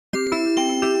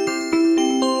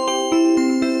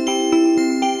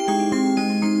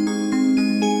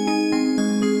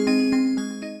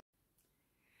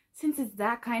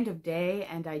that kind of day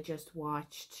and I just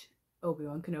watched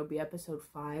Obi-Wan Kenobi episode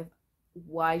 5.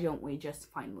 Why don't we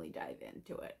just finally dive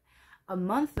into it? A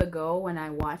month ago when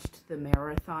I watched the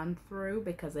marathon through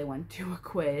because I went to a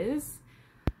quiz,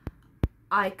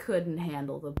 I couldn't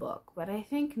handle the book, but I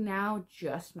think now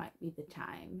just might be the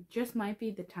time. Just might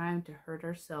be the time to hurt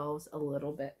ourselves a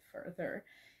little bit further.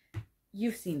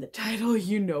 You've seen the title,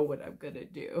 you know what I'm gonna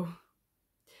do.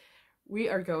 We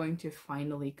are going to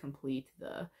finally complete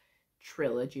the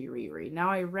trilogy reread. Now,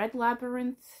 I read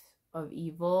Labyrinth of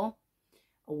Evil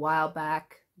a while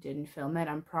back, didn't film it.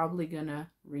 I'm probably gonna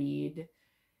read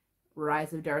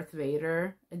Rise of Darth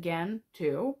Vader again,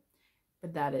 too.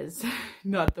 But that is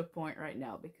not the point right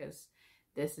now because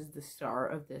this is the star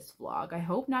of this vlog. I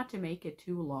hope not to make it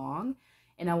too long,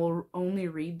 and I will only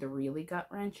read the really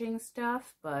gut-wrenching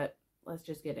stuff, but let's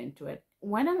just get into it.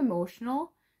 When I'm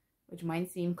emotional, which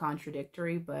might seem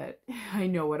contradictory, but I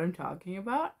know what I'm talking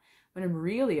about. When I'm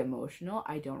really emotional,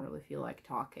 I don't really feel like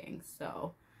talking,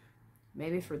 so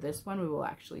maybe for this one we will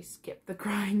actually skip the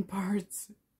crying parts.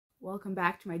 Welcome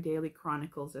back to my daily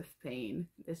chronicles of pain.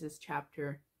 This is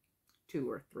chapter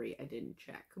 2 or 3, I didn't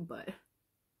check, but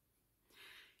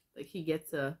like he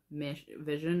gets a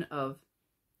vision of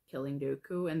killing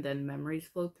Dooku and then memories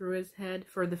flow through his head.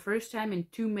 For the first time in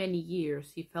too many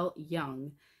years, he felt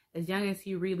young as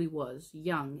he really was,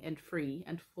 young and free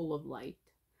and full of light.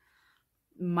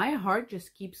 My heart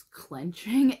just keeps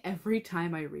clenching every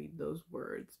time I read those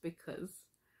words because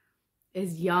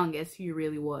as young as he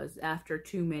really was after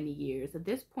too many years. At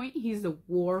this point, he's a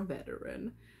war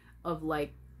veteran of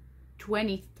like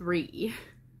 23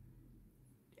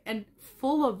 and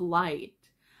full of light.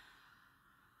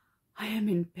 I am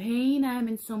in pain. I am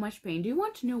in so much pain. Do you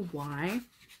want to know why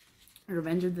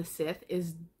Revenge of the Sith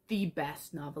is the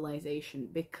best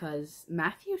novelization? Because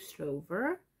Matthew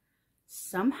Stover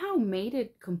somehow made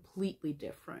it completely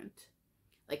different.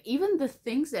 Like, even the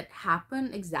things that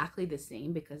happen exactly the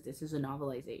same, because this is a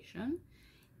novelization,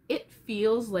 it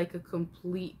feels like a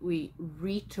completely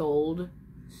retold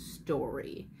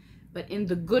story, but in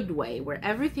the good way, where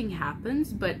everything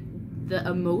happens, but the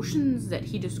emotions that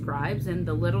he describes and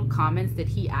the little comments that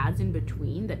he adds in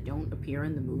between that don't appear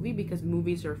in the movie, because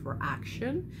movies are for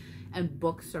action and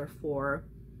books are for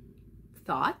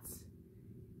thoughts,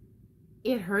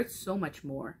 it hurts so much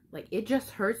more. Like, it just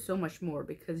hurts so much more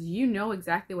because you know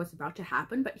exactly what's about to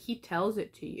happen, but he tells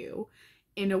it to you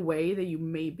in a way that you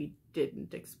maybe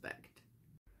didn't expect.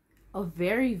 A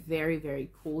very, very, very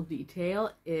cool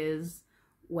detail is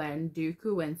when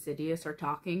Dooku and Sidious are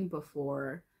talking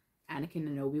before Anakin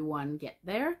and Obi-Wan get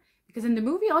there. Because in the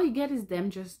movie, all you get is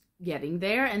them just getting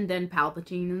there and then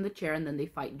Palpatine in the chair and then they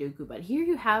fight Dooku. But here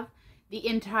you have the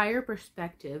entire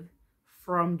perspective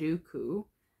from Dooku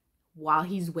while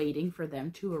he's waiting for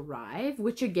them to arrive,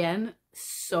 which again,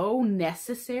 so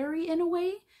necessary in a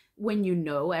way. When you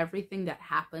know everything that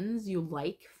happens, you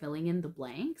like filling in the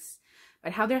blanks.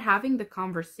 But how they're having the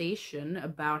conversation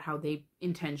about how they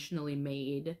intentionally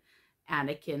made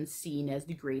Anakin seen as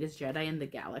the greatest Jedi in the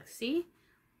galaxy.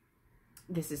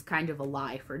 This is kind of a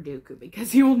lie for Dooku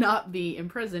because he will not be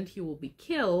imprisoned, he will be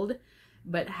killed.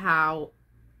 But how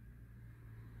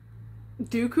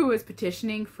Dooku is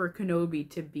petitioning for Kenobi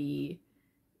to be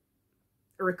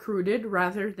recruited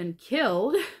rather than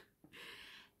killed.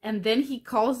 And then he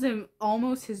calls him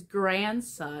almost his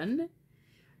grandson.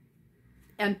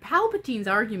 And Palpatine's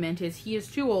argument is he is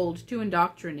too old, too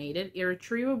indoctrinated,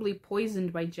 irretrievably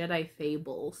poisoned by Jedi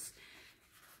fables.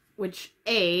 Which,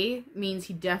 A, means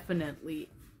he definitely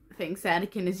thinks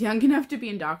Anakin is young enough to be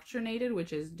indoctrinated,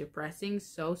 which is depressing,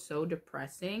 so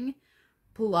depressing.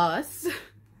 Plus,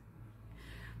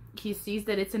 he sees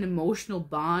that it's an emotional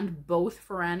bond both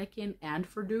for Anakin and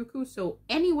for Dooku. So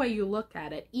any way you look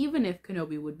at it, even if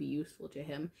Kenobi would be useful to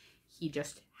him, he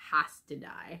just has to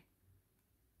die.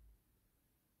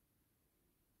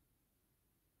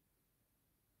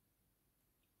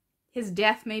 His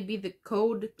death may be the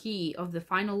code key of the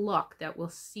final lock that will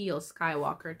seal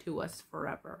Skywalker to us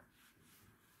forever.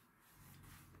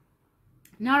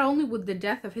 Not only would the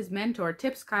death of his mentor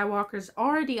tip Skywalker's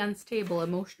already unstable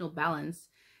emotional balance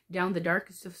down the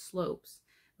darkest of slopes,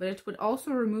 but it would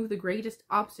also remove the greatest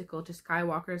obstacle to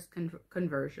Skywalker's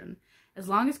conversion. As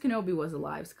long as Kenobi was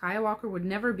alive, Skywalker would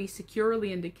never be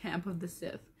securely in the camp of the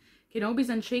Sith. Kenobi's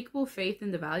unshakable faith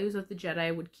in the values of the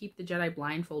Jedi would keep the Jedi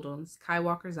blindfold on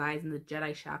Skywalker's eyes and the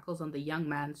Jedi shackles on the young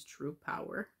man's true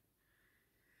power.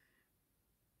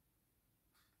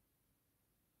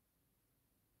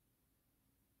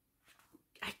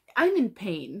 I'm in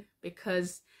pain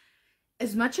because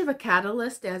as much of a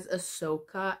catalyst as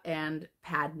Ahsoka and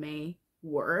Padme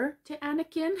were to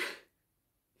Anakin,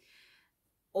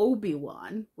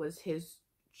 Obi-Wan was his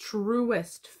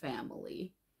truest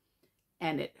family,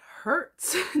 and it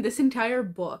hurts. This entire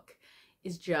book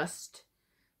is just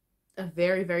a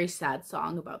very, very sad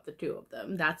song about the two of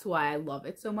them. That's why I love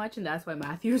it so much, and that's why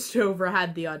Matthew Stover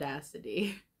had the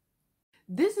audacity.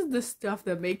 This is the stuff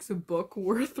that makes a book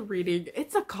worth reading.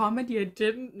 It's a comedy I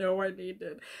didn't know I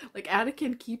needed. Like,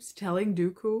 Anakin keeps telling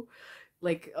Dooku,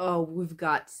 like, oh, we've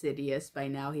got Sidious by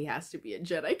now, he has to be in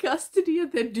Jedi custody,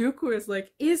 and then Dooku is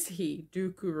like, is he?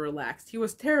 Dooku relaxed. He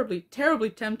was terribly, terribly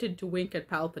tempted to wink at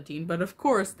Palpatine, but of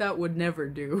course that would never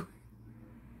do.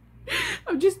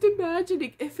 I'm just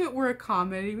imagining if it were a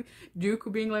comedy,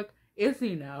 Dooku being like, is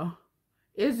he now?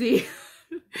 Is he?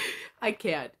 I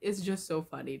can't. It's just so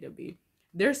funny to me.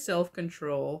 Their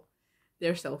self-control.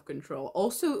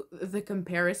 Also, the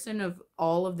comparison of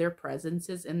all of their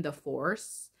presences in the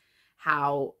Force.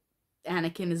 How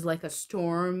Anakin is like a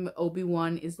storm,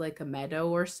 Obi-Wan is like a meadow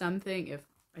or something.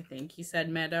 I think he said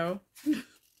meadow.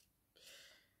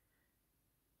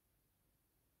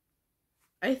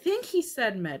 I think he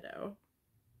said meadow.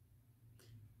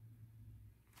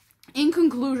 In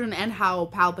conclusion, and how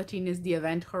Palpatine is the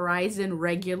Event Horizon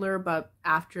regular, but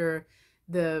after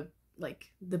the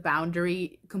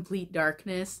boundary, complete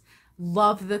darkness.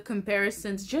 Love the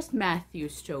comparisons. Just Matthew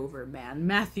Stover, man.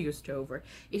 Matthew Stover.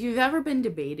 If you've ever been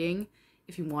debating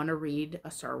if you want to read a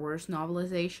Star Wars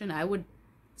novelization, I would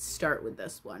start with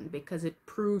this one, because it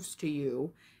proves to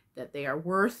you that they are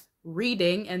worth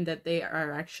reading and that they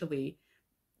are actually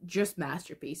just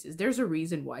masterpieces. There's a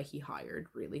reason why he hired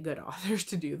really good authors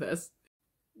to do this.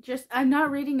 I'm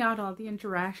not reading out all the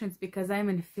interactions because I'm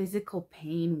in physical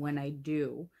pain when I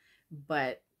do,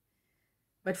 but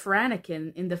for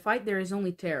Anakin, in the fight there is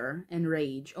only terror and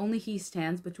rage. Only he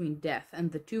stands between death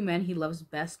and the two men he loves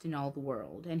best in all the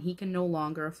world, and he can no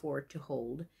longer afford to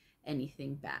hold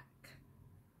anything back.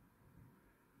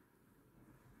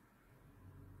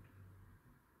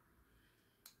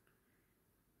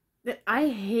 I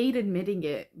hate admitting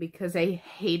it because I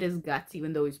hate his guts,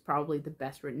 even though he's probably the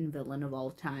best written villain of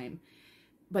all time.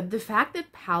 But the fact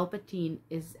that Palpatine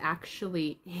is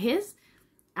actually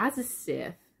as a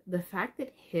Sith, the fact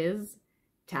that his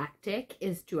tactic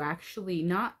is to actually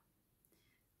not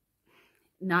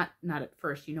at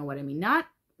first, you know what I mean, not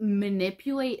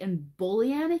manipulate and bully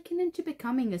Anakin into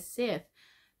becoming a Sith,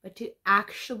 but to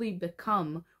actually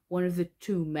become one of the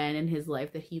two men in his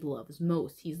life that he loves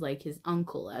most. He's like his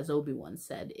uncle, as Obi-Wan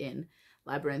said in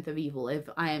Labyrinth of Evil. If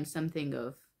I am something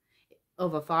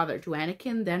of a father to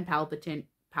Anakin, then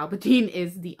Palpatine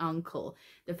is the uncle.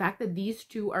 The fact that these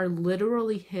two are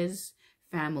literally his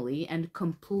family and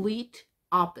complete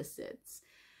opposites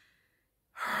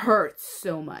hurts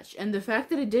so much. And the fact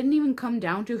that it didn't even come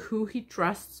down to who he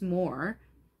trusts more,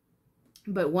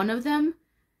 but one of them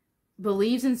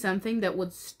believes in something that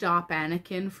would stop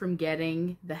Anakin from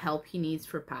getting the help he needs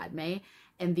for Padme,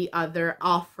 and the other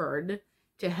offered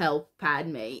to help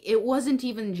Padme. It wasn't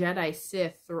even Jedi,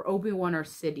 Sith, or Obi-Wan or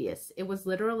Sidious. It was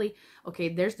literally, okay,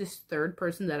 there's this third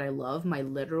person that I love, my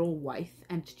literal wife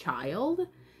and child.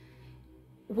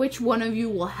 Which one of you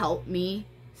will help me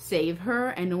save her?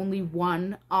 And only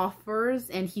one offers,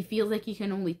 and he feels like he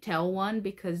can only tell one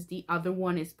because the other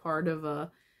one is part of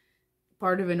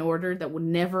an order that would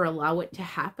never allow it to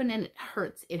happen, and it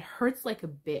hurts. It hurts like a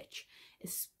bitch,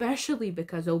 especially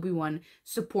because Obi-Wan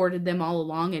supported them all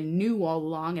along and knew all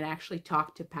along and actually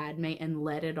talked to Padme and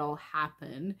let it all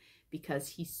happen because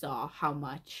he saw how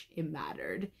much it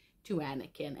mattered to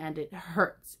Anakin, and it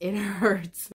hurts. It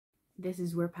hurts. This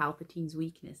is where Palpatine's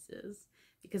weakness is,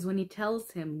 because when he tells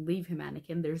him, leave him,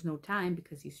 Anakin, there's no time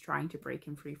because he's trying to break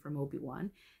him free from Obi-Wan,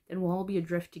 then we'll all be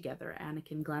adrift together.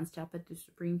 Anakin glanced up at the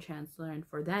Supreme Chancellor, and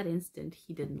for that instant,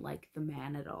 he didn't like the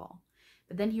man at all.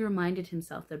 But then he reminded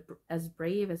himself that as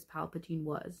brave as Palpatine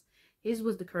was, his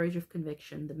was the courage of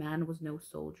conviction. The man was no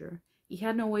soldier. He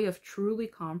had no way of truly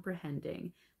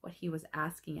comprehending what he was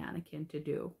asking Anakin to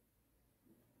do.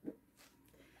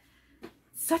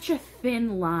 Such a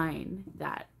thin line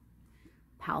that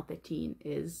Palpatine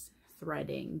is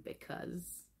threading,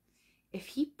 because if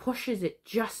he pushes it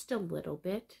just a little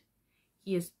bit,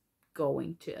 he is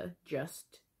going to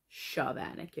just shove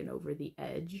Anakin over the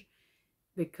edge,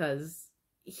 because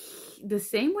the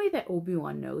same way that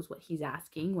Obi-Wan knows what he's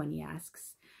asking when he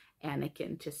asks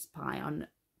Anakin to spy on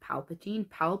Palpatine,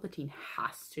 Palpatine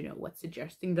has to know what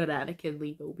suggesting that Anakin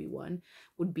leave Obi-Wan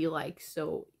would be like,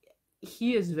 so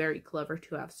he is very clever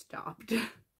to have stopped.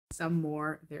 Some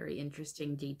more very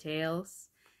interesting details.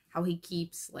 How he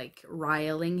keeps, like,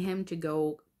 riling him to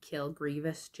go kill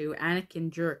Grievous too.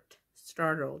 Anakin jerked,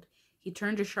 startled. He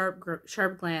turned a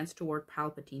sharp glance toward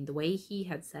Palpatine. The way he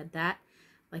had said that,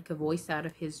 like a voice out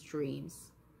of his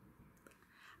dreams.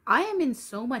 I am in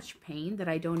so much pain that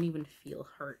I don't even feel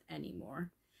hurt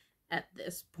anymore at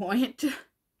this point.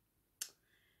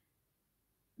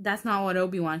 That's not what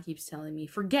Obi-Wan keeps telling me.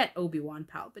 Forget Obi-Wan,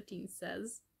 Palpatine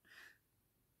says.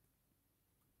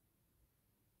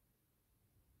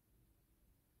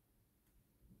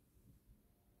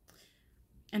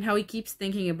 And how he keeps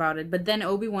thinking about it. But then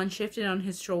Obi-Wan shifted on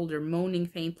his shoulder, moaning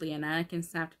faintly, and Anakin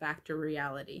snapped back to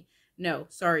reality. No,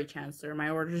 sorry, Chancellor. My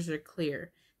orders are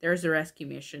clear. There's a rescue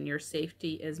mission. Your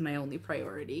safety is my only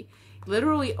priority.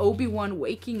 Literally, Obi-Wan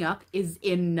waking up is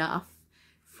enough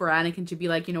for Anakin to be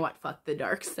like, you know what, fuck the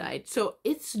dark side. So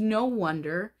it's no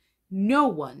wonder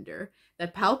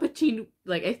that Palpatine,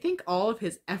 like, I think all of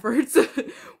his efforts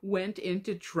went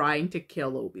into trying to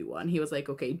kill Obi-Wan. He was like,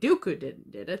 okay, Dooku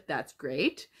did it. That's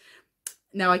great.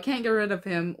 Now, I can't get rid of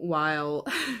him while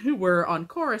we're on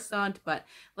Coruscant, but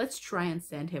let's try and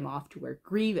send him off to where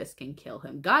Grievous can kill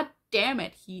him. God damn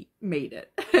it, he made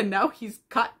it. And now he's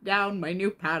cut down my new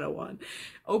Padawan.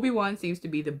 Obi-Wan seems to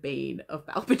be the bane of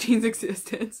Palpatine's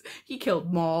existence. He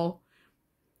killed Maul.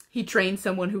 He trained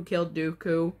someone who killed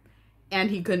Dooku. And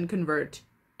he couldn't convert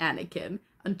Anakin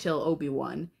until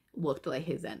Obi-Wan looked like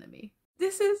his enemy.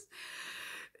 This is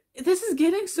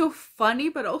getting so funny,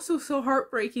 but also so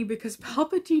heartbreaking because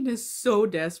Palpatine is so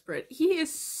desperate. He is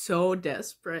so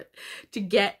desperate to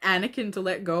get Anakin to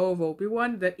let go of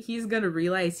Obi-Wan that he's gonna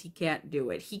realize he can't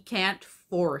do it. He can't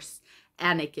force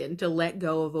Anakin to let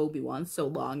go of Obi-Wan so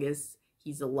long as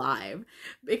he's alive.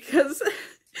 Because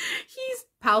he's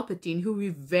Palpatine, who we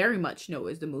very much know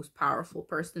is the most powerful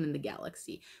person in the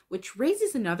galaxy. Which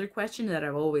raises another question that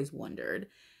I've always wondered.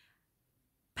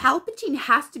 Palpatine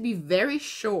has to be very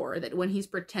sure that when he's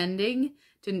pretending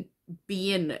to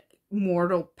be in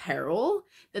mortal peril,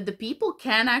 that the people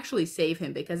can actually save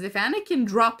him. Because if Anakin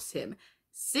drops him,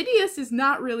 Sidious is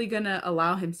not really gonna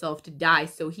allow himself to die.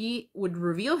 So he would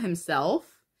reveal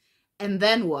himself, and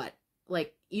then what?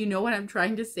 Like, you know what I'm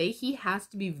trying to say? He has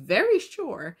to be very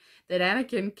sure that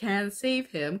Anakin can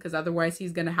save him, because otherwise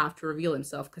he's gonna have to reveal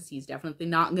himself, because he's definitely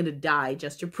not gonna die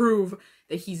just to prove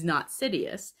that he's not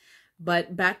Sidious.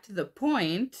 But back to the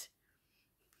point,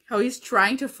 how he's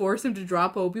trying to force him to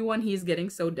drop Obi-Wan, he's getting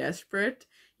so desperate.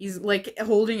 He's like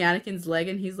holding Anakin's leg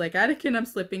and he's like, Anakin, I'm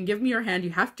slipping, give me your hand,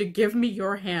 you have to give me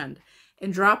your hand.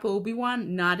 And drop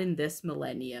Obi-Wan, not in this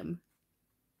millennium.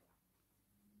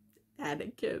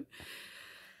 Anakin.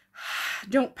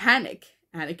 Don't panic,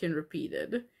 Anakin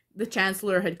repeated. The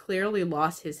Chancellor had clearly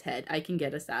lost his head. I can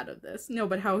get us out of this. No,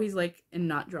 but how he's like, and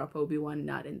not drop Obi-Wan,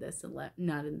 not in this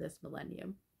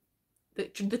millennium.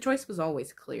 The choice was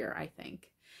always clear, I think.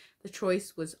 The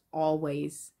choice was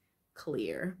always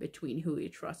clear between who he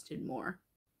trusted more.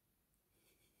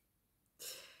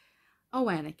 Oh,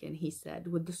 Anakin, he said,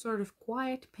 with the sort of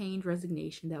quiet, pained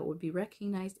resignation that would be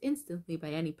recognized instantly by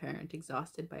any parent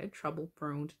exhausted by a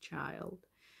trouble-prone child.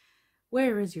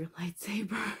 Where is your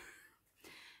lightsaber?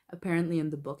 Apparently in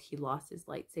the book he lost his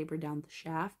lightsaber down the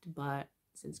shaft, but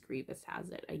since Grievous has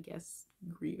it, I guess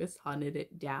Grievous hunted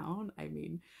it down. I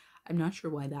mean, I'm not sure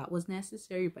why that was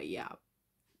necessary, but yeah.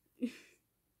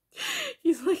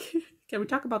 He's like, can we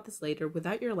talk about this later?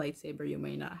 Without your lightsaber, you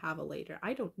may not have a later.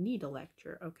 I don't need a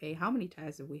lecture, okay? How many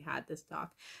times have we had this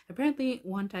talk? Apparently,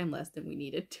 one time less than we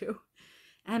needed to.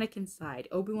 Anakin sighed.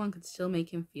 Obi-Wan could still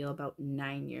make him feel about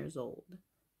 9 years old.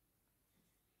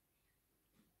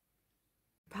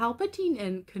 Palpatine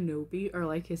and Kenobi are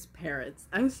like his parents.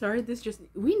 I'm sorry,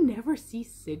 we never see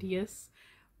Sidious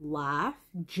laugh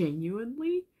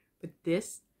genuinely, but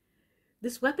this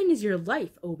weapon is your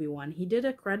life, Obi-Wan. He did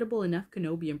a credible enough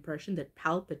Kenobi impression that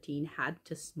Palpatine had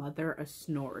to smother a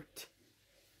snort.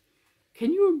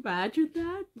 Can you imagine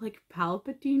that? Like,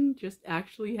 Palpatine just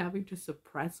actually having to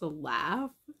suppress a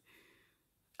laugh?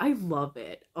 I love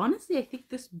it. Honestly, I think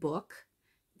this book,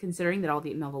 considering that all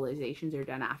the novelizations are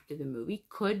done after the movie,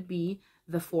 could be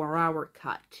the 4-hour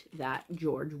cut that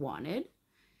George wanted.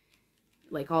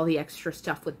 Like, all the extra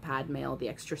stuff with Padme, all the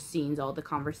extra scenes, all the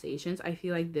conversations. I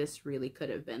feel like this really could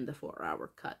have been the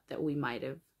 4-hour cut that we might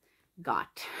have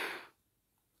got.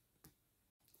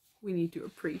 We need to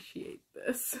appreciate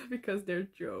this because they're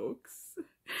jokes.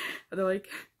 They're like,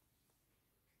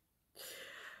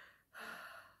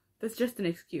 that's just an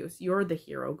excuse. You're the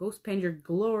hero. Go spend your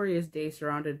glorious day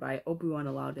surrounded by... Obi-Wan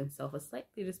allowed himself a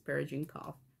slightly disparaging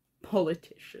cough.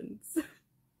 Politicians.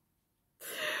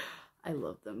 I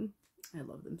love them. I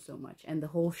love them so much. And the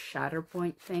whole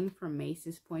Shatterpoint thing from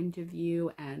Mace's point of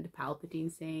view, and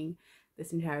Palpatine saying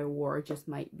this entire war just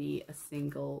might be a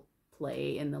single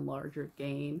play in the larger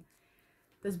game.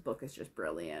 This book is just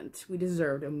brilliant. We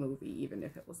deserved a movie, even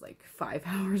if it was like 5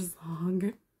 hours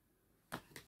long.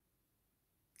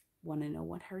 Want to know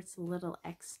what hurts a little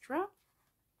extra?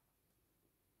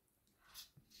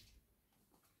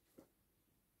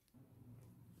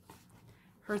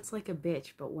 Hurts like a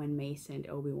bitch, but when Mace and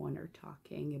Obi-Wan are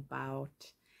talking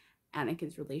about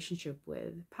Anakin's relationship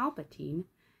with Palpatine,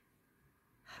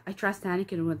 I trust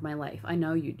Anakin with my life. I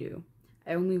know you do.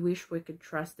 I only wish we could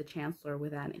trust the Chancellor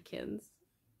with Anakin's.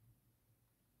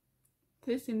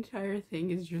 This entire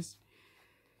thing is just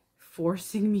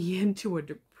forcing me into a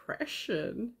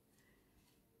depression.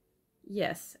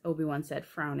 Yes, Obi-Wan said,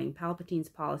 frowning. Palpatine's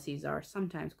policies are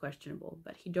sometimes questionable,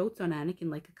 but he dotes on Anakin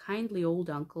like a kindly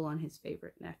old uncle on his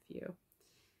favorite nephew.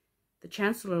 The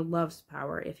Chancellor loves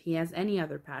power. If he has any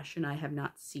other passion, I have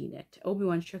not seen it.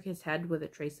 Obi-Wan shook his head with a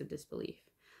trace of disbelief.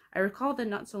 I recall that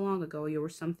not so long ago you were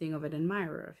something of an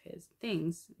admirer of his.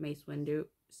 Things, Mace Windu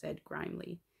said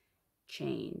grimly,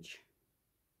 change.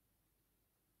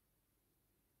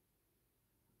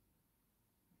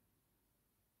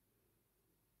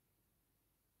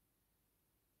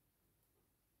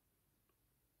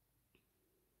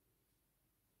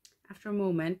 After a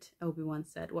moment, Obi-Wan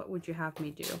said, what would you have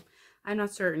me do? I'm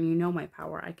not certain. You know my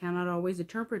power. I cannot always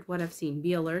interpret what I've seen.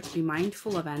 Be alert, be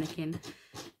mindful of Anakin,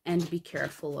 and be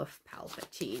careful of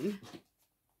Palpatine.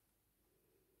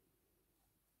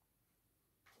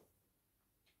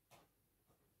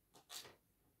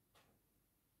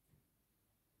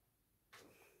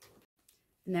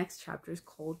 The next chapter is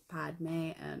called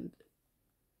Padme, and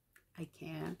I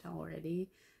can't already.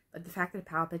 But the fact that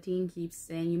Palpatine keeps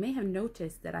saying, you may have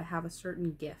noticed that I have a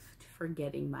certain gift for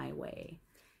getting my way.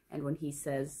 And when he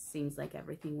says, seems like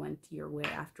everything went your way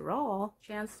after all,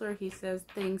 Chancellor, he says,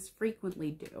 things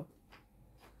frequently do.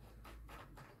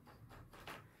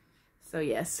 So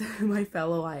yes, my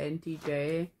fellow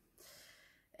INTJ,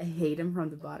 I hate him from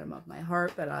the bottom of my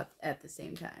heart, but at the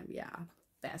same time, yeah,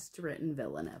 best written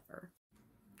villain ever.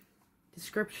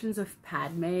 Descriptions of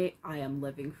Padme I am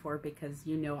living for, because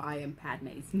you know I am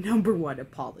Padme's #1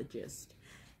 apologist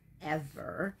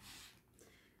ever.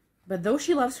 But though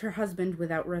she loves her husband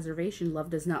without reservation, love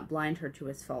does not blind her to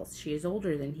his faults. She is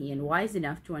older than he and wise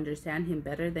enough to understand him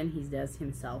better than he does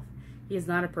himself. He is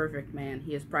not a perfect man.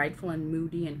 He is prideful and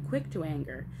moody and quick to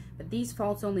anger. But these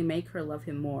faults only make her love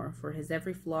him more, for his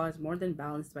every flaw is more than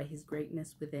balanced by his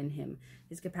greatness within him,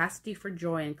 his capacity for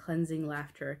joy and cleansing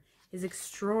laughter, his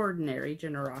extraordinary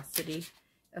generosity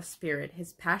of spirit,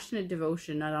 his passionate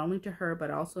devotion not only to her but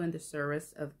also in the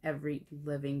service of every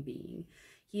living being.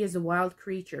 He is a wild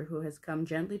creature who has come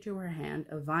gently to her hand,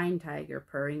 a vine tiger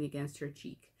purring against her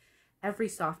cheek. Every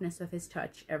softness of his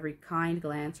touch, every kind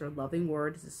glance or loving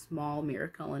word is a small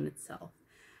miracle in itself.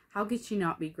 How could she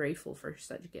not be grateful for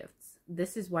such gifts?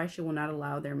 This is why she will not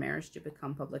allow their marriage to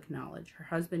become public knowledge. Her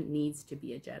husband needs to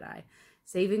be a Jedi.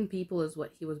 Saving people is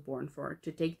what he was born for.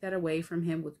 To take that away from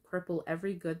him would cripple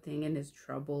every good thing in his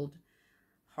troubled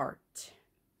heart.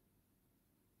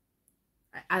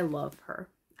 I love her.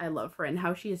 I love her, and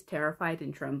how she is terrified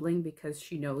and trembling because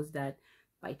she knows that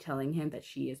by telling him that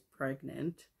she is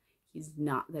pregnant, he's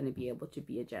not going to be able to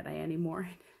be a Jedi anymore.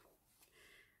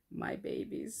 My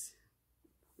babies.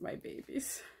 My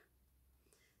babies.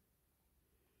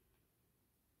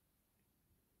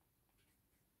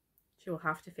 She will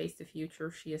have to face the future.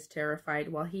 She is terrified.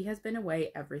 While he has been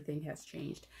away, everything has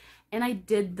changed. And I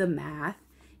did the math.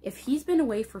 If he's been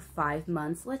away for 5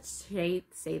 months, let's say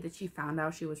that she found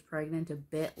out she was pregnant a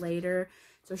bit later.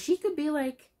 So she could be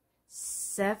like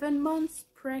 7 months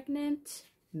pregnant,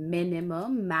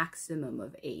 minimum, maximum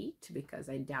of 8, because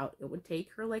I doubt it would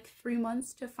take her like 3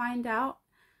 months to find out.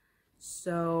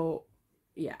 So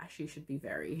yeah, she should be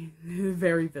very,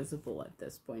 very visible at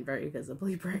this point, very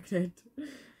visibly pregnant.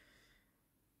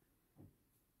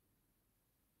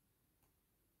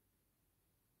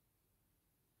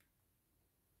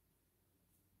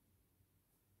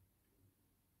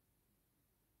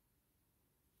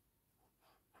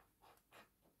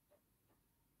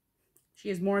 She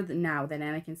is more now than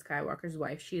Anakin Skywalker's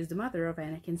wife. She is the mother of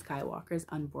Anakin Skywalker's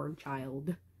unborn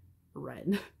child,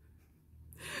 Ren.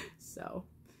 So,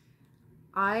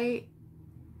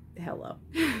 hello.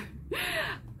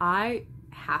 I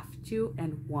have to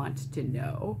and want to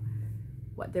know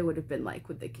what they would have been like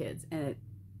with the kids, and it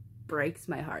breaks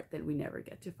my heart that we never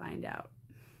get to find out.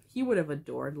 He would have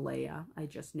adored Leia, I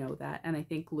just know that, and I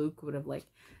think Luke would have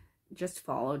just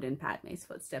followed in Padme's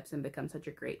footsteps and become such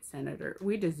a great senator.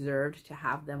 We deserved to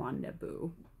have them on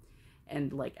Naboo,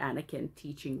 and Anakin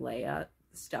teaching Leia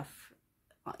stuff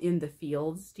in the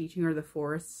fields, teaching her the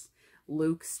Force,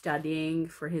 Luke studying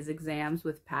for his exams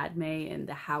with Padme in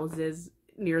the houses.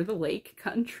 near the lake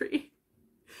country.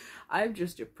 I'm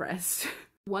just depressed.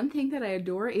 One thing that I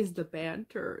adore is the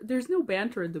banter. There's no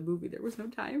banter in the movie. There was no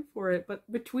time for it.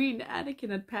 But between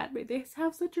Anakin and Padme, they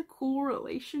have such a cool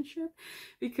relationship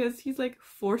because he's like,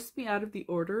 forced me out of the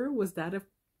order. Was that a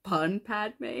pun,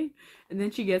 Padme? And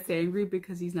then she gets angry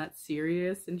because he's not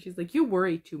serious. And she's like, you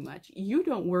worry too much. You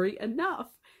don't worry enough.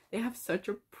 They have such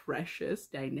a precious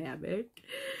dynamic.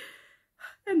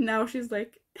 And now she's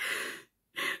like...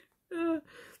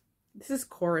 This is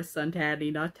Coruscant,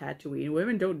 Annie, not Tatooine.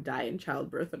 Women don't die in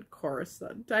childbirth on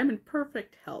Coruscant. I'm in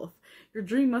perfect health. Your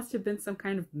dream must have been some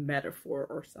kind of metaphor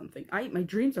or something. My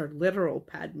dreams are literal,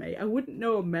 Padme. I wouldn't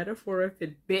know a metaphor if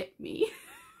it bit me.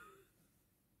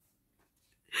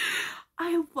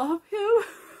 I love him.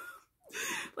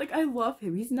 Like, I love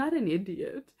him. He's not an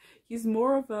idiot. He's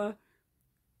more of a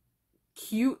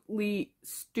cutely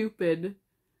stupid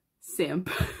simp.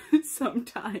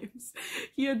 Sometimes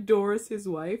he adores his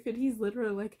wife, and he's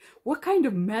literally like, what kind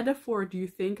of metaphor do you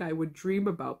think I would dream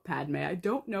about, Padme? I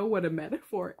don't know what a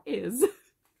metaphor is.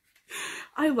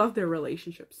 I love their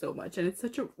relationship so much, and it's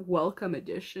such a welcome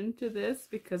addition to this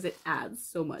because it adds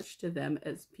so much to them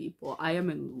as people. I am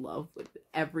in love with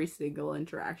every single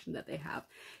interaction that they have.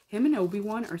 Him and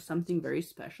Obi-Wan are something very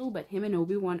special, but him and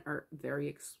Obi-Wan are very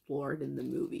explored in the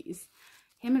movies.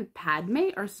 Him and Padme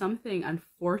are something,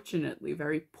 unfortunately,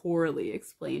 very poorly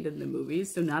explained in the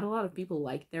movies. So not a lot of people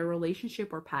like their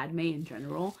relationship or Padme in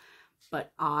general.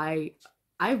 But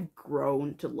I've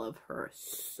grown to love her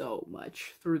so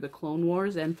much through the Clone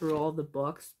Wars and through all the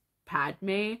books.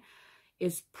 Padme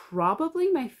is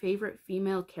probably my favorite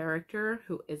female character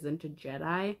who isn't a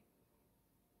Jedi.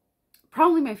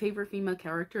 Probably my favorite female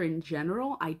character in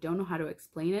general. I don't know how to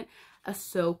explain it.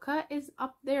 Ahsoka is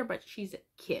up there, but she's a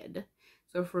kid.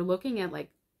 So if we're looking at like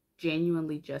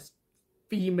genuinely just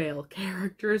female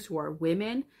characters who are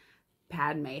women,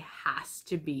 Padme has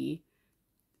to be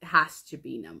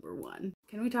number one.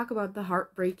 Can we talk about the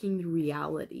heartbreaking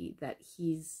reality that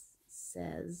he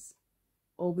says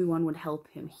Obi-Wan would help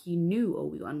him? He knew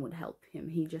Obi-Wan would help him.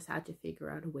 He just had to figure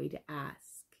out a way to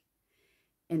ask.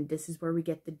 And this is where we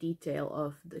get the detail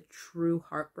of the true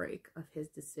heartbreak of his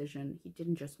decision. He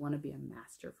didn't just want to be a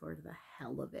master for the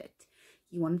hell of it.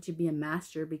 He wanted to be a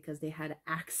master because they had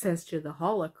access to the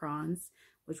holocrons,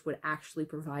 which would actually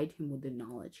provide him with the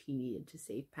knowledge he needed to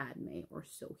save Padme, or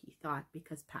so he thought,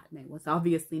 because Padme was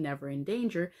obviously never in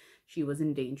danger. She was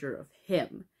in danger of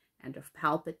him and of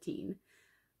Palpatine.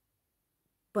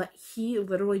 But he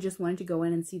literally just wanted to go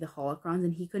in and see the holocrons,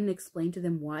 and he couldn't explain to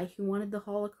them why he wanted the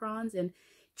holocrons. And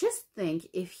just think,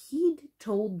 if he'd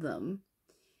told them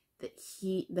that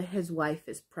his wife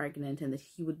is pregnant and that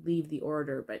he would leave the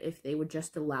order, but if they would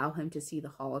just allow him to see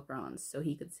the holocrons so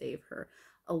he could save her,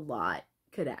 a lot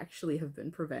could actually have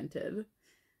been prevented.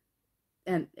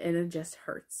 And it just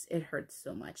hurts. It hurts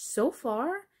so much. So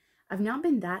far, I've not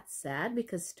been that sad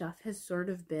because stuff has sort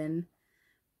of been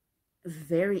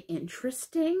very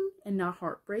interesting and not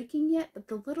heartbreaking yet, but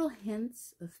the little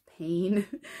hints of pain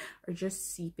are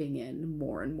just seeping in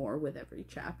more and more with every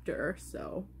chapter.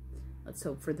 So let's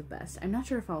hope for the best. I'm not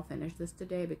sure if I'll finish this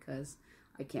today because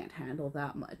I can't handle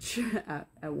that much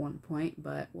at one point,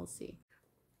 but we'll see.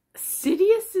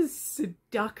 Sidious's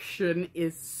seduction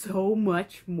is so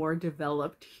much more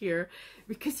developed here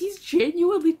because he's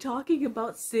genuinely talking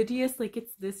about Sidious like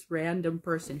it's this random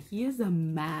person. He is a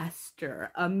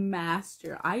master, a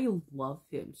master. I love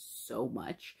him so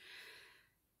much.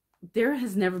 There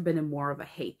has never been a more of a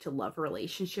hate to love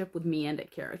relationship with me and a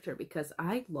character because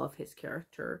I love his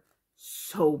character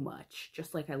so much,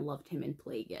 just like I loved him in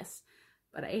Plagueis.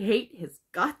 But I hate his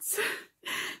guts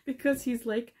because he's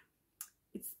like,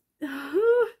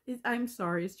 I'm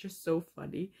sorry, it's just so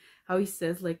funny how he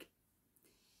says, like,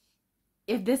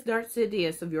 if this Darth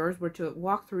Sidious of yours were to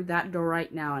walk through that door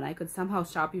right now and I could somehow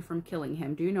stop you from killing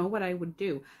him, do you know what I would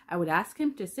do? I would ask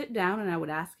him to sit down and I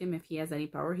would ask him if he has any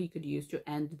power he could use to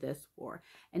end this war.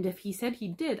 And if he said he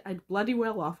did, I'd bloody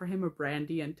well offer him a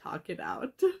brandy and talk it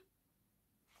out.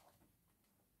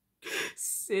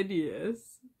 Sidious,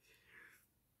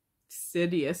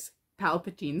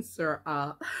 Palpatine, sir,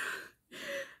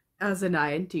 as an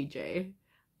INTJ,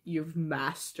 you've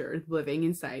mastered living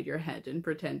inside your head and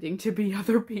pretending to be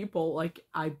other people. Like,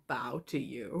 I bow to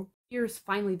you. Here's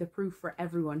finally the proof for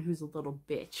everyone who's a little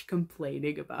bitch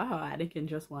complaining about how Anakin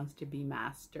just wants to be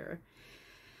master.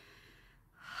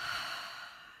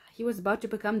 He was about to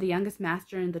become the youngest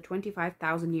master in the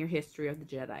 25,000-year history of the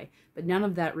Jedi, but none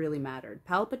of that really mattered.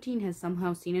 Palpatine has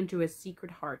somehow seen into his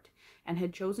secret heart, and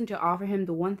had chosen to offer him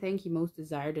the one thing he most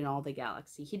desired in all the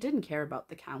galaxy. He didn't care about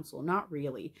the council, not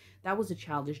really. That was a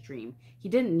childish dream. He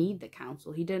didn't need the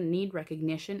council, he didn't need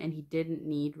recognition, and he didn't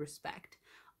need respect.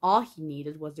 All he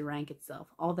needed was the rank itself.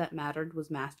 All that mattered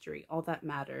was mastery. All that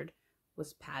mattered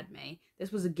was Padme.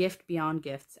 This was a gift beyond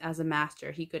gifts. As a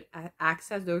master, he could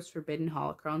access those forbidden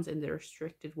holocrons in the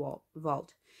restricted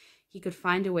vault. He could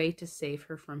find a way to save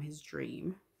her from his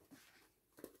dream.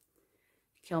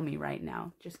 Kill me right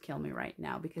now. Just kill me right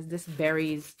now, because this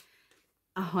buries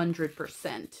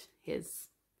 100% his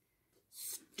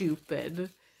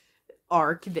stupid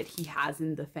arc that he has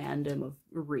in the fandom of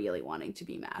really wanting to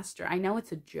be master. I know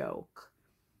it's a joke,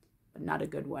 but not a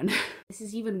good one. This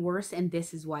is even worse, and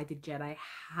this is why the Jedi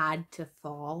had to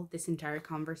fall. This entire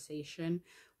conversation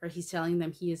where he's telling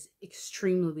them he is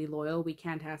extremely loyal. We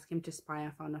can't ask him to spy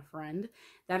off on a friend.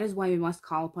 That is why we must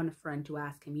call upon a friend to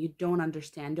ask him. You don't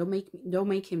understand. Don't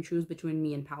make him choose between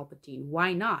me and Palpatine.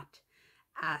 Why not?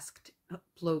 Asked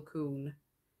Plo Koon.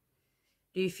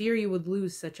 Do you fear you would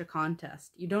lose such a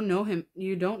contest? You don't know him.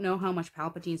 You don't know how much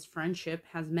Palpatine's friendship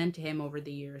has meant to him over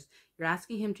the years. You're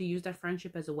asking him to use that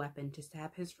friendship as a weapon to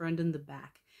stab his friend in the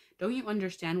back. Don't you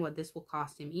understand what this will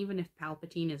cost him, even if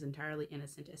Palpatine is entirely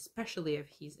innocent, especially if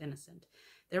he's innocent?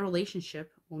 Their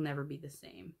relationship will never be the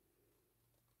same.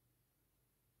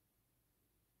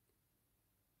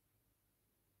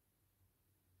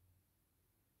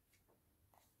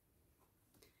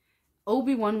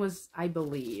 Obi-Wan was, I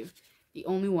believe, the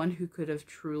only one who could have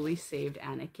truly saved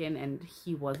Anakin, and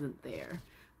he wasn't there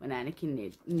when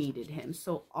Anakin needed him.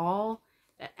 So all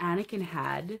that Anakin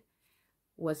had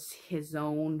was his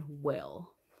own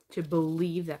will to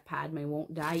believe that Padme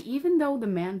won't die, even though the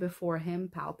man before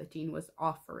him, Palpatine, was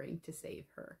offering to save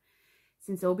her.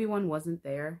 Since Obi-Wan wasn't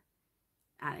there,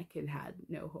 Anakin had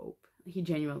no hope. He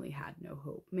genuinely had no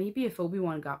hope. Maybe if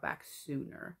Obi-Wan got back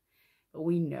sooner. But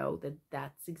we know that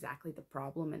that's exactly the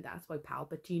problem, and that's why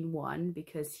Palpatine won,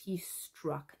 because he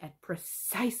struck at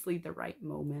precisely the right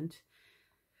moment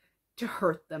to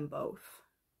hurt them both.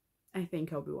 I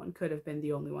think Obi-Wan could have been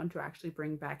the only one to actually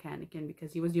bring back Anakin,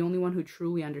 because he was the only one who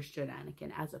truly understood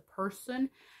Anakin as a person,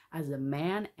 as a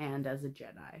man, and as a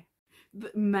Jedi.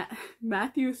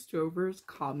 Matthew Stover's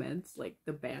comments, like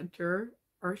the banter,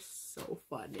 are so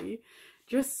funny.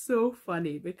 Just so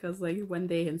funny, because like when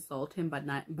they insult him by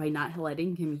not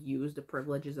letting him use the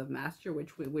privileges of master,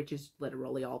 which is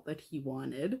literally all that he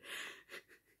wanted.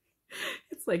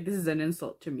 It's like, this is an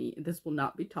insult to me, and this will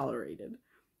not be tolerated.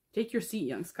 Take your seat,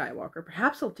 young Skywalker.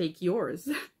 Perhaps I'll take yours.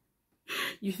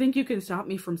 You think you can stop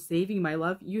me from saving my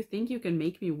love? You think you can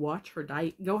make me watch her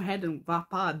die? Go ahead and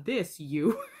vapa this,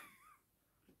 you.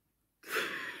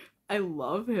 I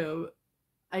love him.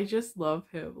 I just love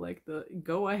him. Like, the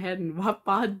go ahead and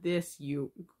vapa this,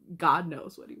 you. God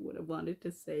knows what he would have wanted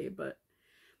to say, but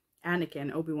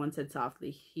Anakin, Obi-Wan said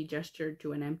softly. He gestured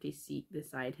to an empty seat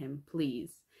beside him.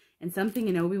 Please. And something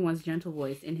in Obi-Wan's gentle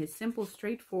voice, in his simple,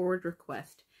 straightforward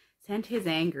request, sent his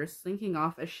anger slinking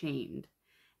off ashamed.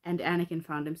 And Anakin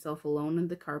found himself alone on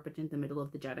the carpet in the middle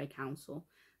of the Jedi Council.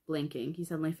 Blinking, he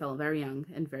suddenly felt very young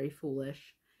and very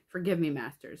foolish. Forgive me,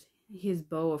 masters. His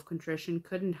bow of contrition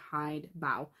couldn't hide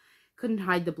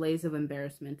the blaze of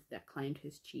embarrassment that climbed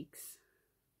his cheeks.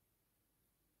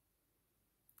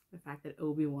 The fact that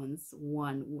Obi-Wan's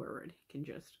one word can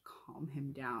just calm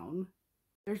him down.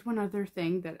 There's one other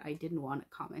thing that I didn't want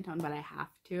to comment on, but I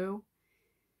have to.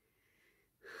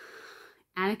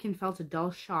 Anakin felt a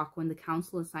dull shock when the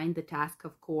council assigned the task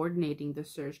of coordinating the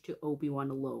search to Obi-Wan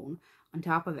alone. On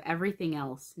top of everything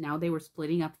else, now they were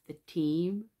splitting up the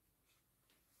team.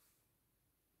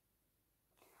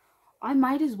 I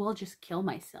might as well just kill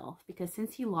myself, because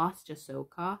since he lost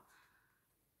Ahsoka,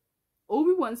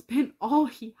 Obi-Wan's been all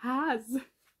he has.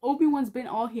 Obi-Wan's been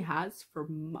all he has for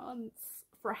months,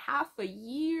 for half a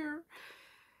year.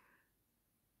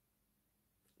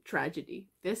 Tragedy.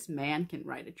 This man can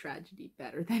write a tragedy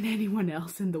better than anyone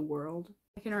else in the world.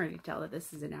 I can already tell that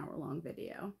this is an hour-long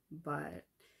video, but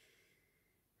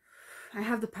I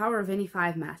have the power of any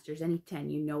 5 masters, any 10,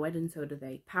 you know it, and so do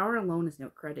they. Power alone is no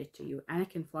credit to you.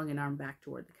 Anakin flung an arm back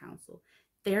toward the council.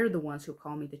 They're the ones who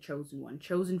call me the chosen one.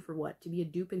 Chosen for what? To be a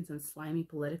dupe in some slimy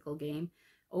political game?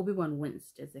 Obi-Wan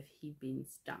winced as if he'd been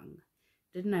stung.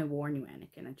 Didn't I warn you,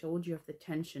 Anakin? I told you of the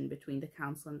tension between the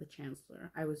council and the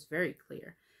chancellor. I was very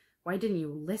clear. Why didn't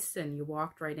you listen? You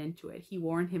walked right into it. He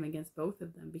warned him against both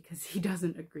of them because he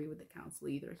doesn't agree with the council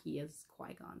either. He is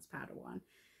Qui-Gon's Padawan.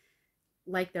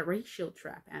 Like that ray shield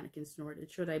trap, Anakin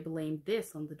snorted. Should I blame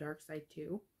this on the dark side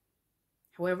too?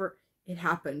 However, it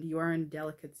happened. You are in a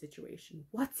delicate situation.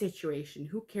 What situation?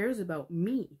 Who cares about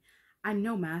me? I'm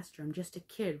no master. I'm just a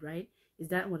kid, right? Is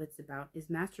that what it's about?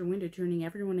 Is Master Windu turning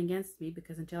everyone against me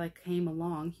because until I came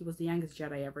along, he was the youngest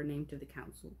Jedi ever named to the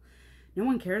council? No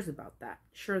one cares about that.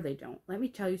 Sure they don't. Let me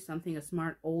tell you something a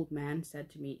smart old man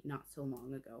said to me not so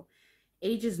long ago.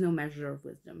 Age is no measure of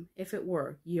wisdom. If it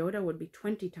were, Yoda would be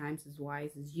 20 times as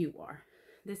wise as you are.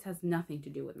 This has nothing to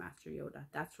do with Master Yoda.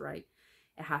 That's right.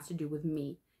 It has to do with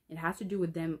me. It has to do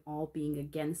with them all being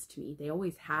against me. They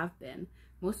always have been.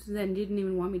 Most of them didn't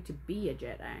even want me to be a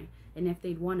Jedi. And if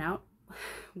they'd won out,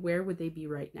 where would they be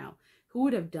right now? Who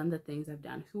would have done the things I've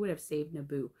done? Who would have saved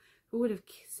Naboo? Who would have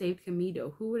saved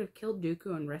Kamino? Who would have killed Dooku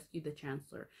and rescued the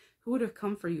Chancellor? Who would have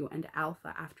come for you and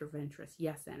Alpha after Ventress?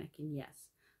 Yes, Anakin, yes.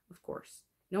 Of course.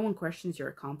 No one questions your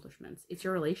accomplishments. It's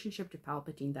your relationship to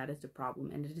Palpatine that is the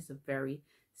problem, and it is a very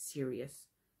serious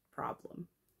problem.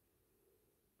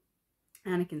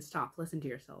 Anakin, stop. Listen to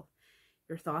yourself.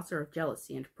 Your thoughts are of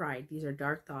jealousy and pride. These are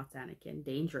dark thoughts, Anakin.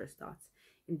 Dangerous thoughts.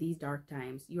 In these dark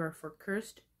times, you are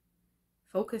focused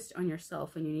on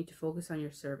yourself when you need to focus on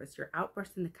your service. Your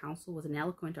outburst in the council was an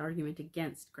eloquent argument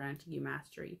against granting you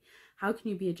mastery. How can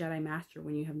you be a Jedi Master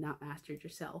when you have not mastered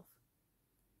yourself?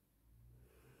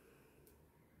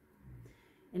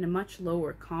 In a much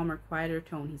lower, calmer, quieter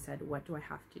tone, he said, what do I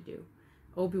have to do?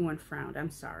 Obi-Wan frowned. I'm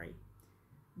sorry.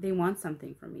 They want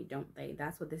something from me, don't they?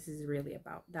 That's what this is really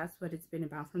about. That's what it's been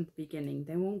about from the beginning.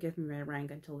 They won't give me my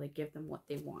rank until they give them what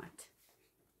they want.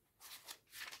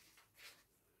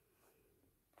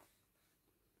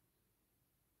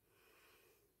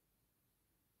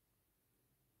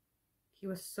 He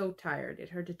was so tired. It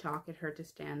hurt to talk. It hurt to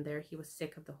stand there. He was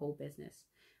sick of the whole business.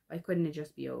 Why couldn't it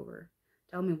just be over?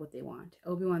 Tell me what they want.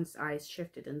 Obi-Wan's eyes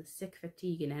shifted, and the sick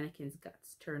fatigue in Anakin's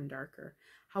guts turned darker.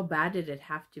 How bad did it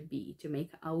have to be to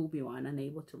make Obi-Wan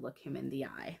unable to look him in the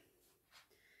eye?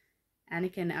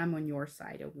 Anakin, I'm on your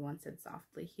side, Obi-Wan said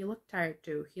softly. He looked tired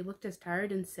too. He looked as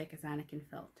tired and sick as Anakin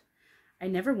felt. I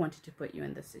never wanted to put you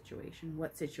in this situation.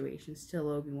 What situation? Still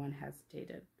Obi-Wan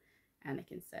hesitated.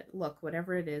 Anakin said, look,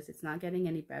 whatever it is, it's not getting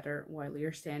any better while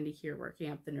you're standing here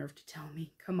working up the nerve to tell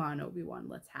me. Come on, Obi-Wan,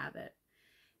 let's have it.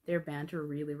 Their banter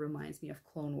really reminds me of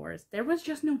Clone Wars. There was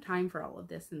just no time for all of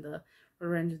this in the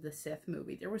Revenge of the Sith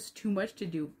movie. There was too much to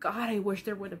do. God, I wish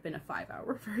there would have been a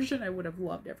 5-hour version. I would have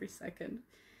loved every second.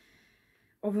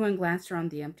 Obi-Wan glanced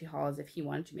around the empty hall as if he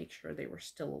wanted to make sure they were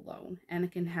still alone.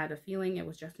 Anakin had a feeling it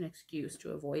was just an excuse to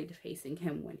avoid facing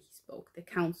him when he spoke. The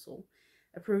council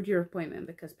approved your appointment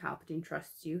because Palpatine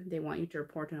trusts you. They want you to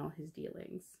report on all his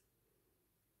dealings.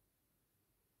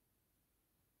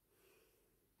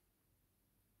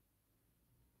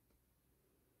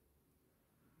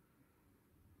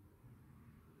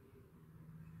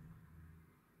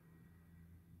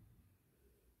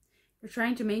 You're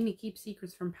trying to make me keep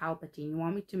secrets from Palpatine. You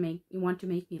want to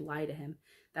make me lie to him.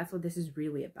 That's what this is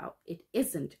really about. It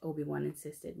isn't, Obi-Wan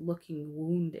insisted, looking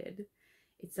wounded.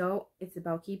 It's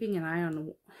about keeping an eye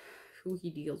on who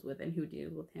he deals with and who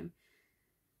deals with him.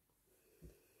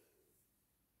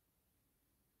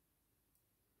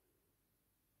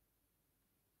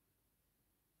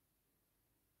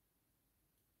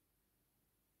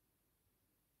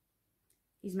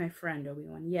 He's my friend,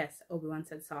 Obi-Wan. Yes, Obi-Wan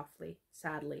said softly,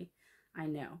 sadly. I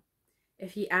know.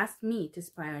 If he asked me to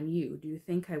spy on you, do you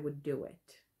think I would do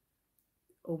it?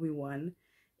 Obi-Wan.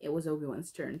 It was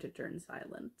Obi-Wan's turn to turn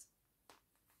silent.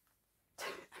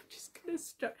 I'm just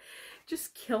gonna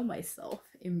just kill myself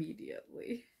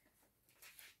immediately.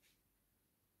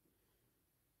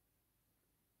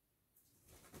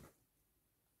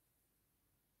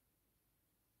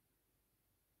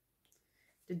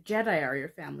 The Jedi are your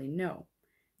family. No,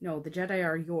 the Jedi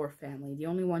are your family, the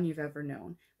only one you've ever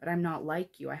known. But I'm not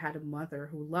like you. I had a mother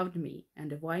who loved me,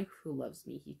 and a wife who loves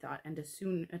me, he thought, and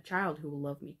soon a child who will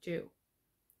love me too.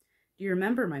 Do you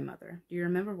remember my mother? Do you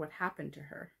remember what happened to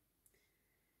her?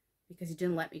 Because you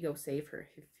didn't let me go save her,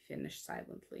 he finished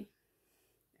silently.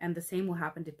 And the same will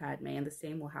happen to Padme, and the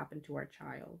same will happen to our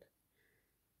child.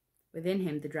 Within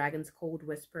him, the dragon's cold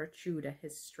whisper chewed at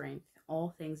his strength.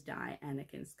 All things die,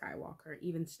 Anakin Skywalker.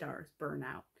 Even stars burn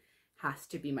out. Has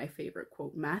to be my favorite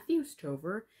quote. Matthew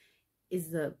Stover is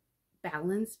the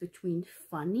balance between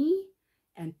funny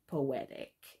and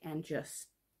poetic and just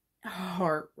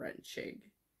heart-wrenching.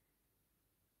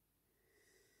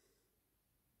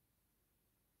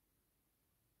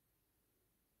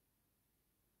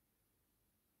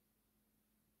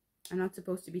 I'm not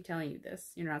supposed to be telling you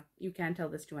this. You can't tell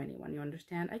this to anyone. You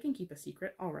understand? I can keep a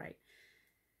secret. All right.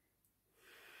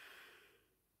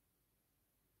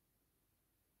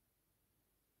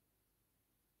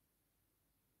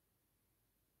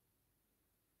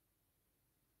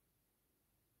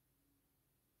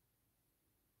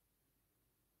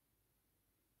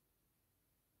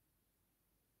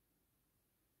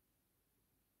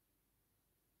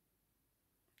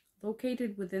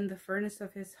 Located within the furnace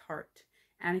of his heart,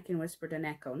 Anakin whispered an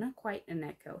echo, not quite an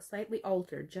echo, slightly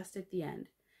altered just at the end.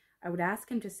 I would ask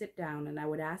him to sit down, and I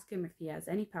would ask him if he has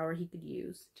any power he could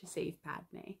use to save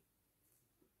Padme.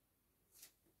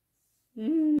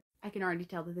 I can already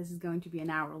tell that this is going to be an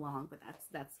hour long, but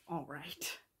that's all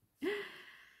right.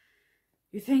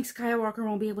 You think Skywalker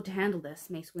won't be able to handle this,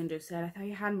 Mace Windu said. I thought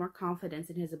you had more confidence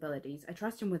in his abilities. I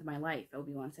trust him with my life,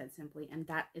 Obi-Wan said simply, and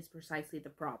that is precisely the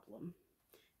problem.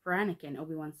 For Anakin,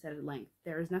 Obi-Wan said at length,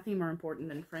 there is nothing more important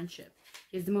than friendship.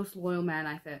 He is the most loyal man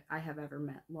I have ever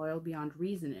met, loyal beyond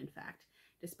reason, in fact.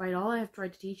 Despite all I have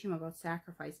tried to teach him about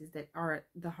sacrifices that are at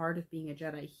the heart of being a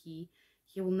Jedi, he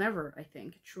will never, I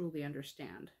think, truly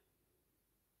understand.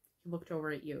 He looked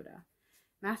over at Yoda.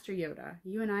 Master Yoda,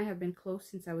 you and I have been close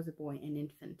since I was a boy, an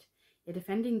infant. Yet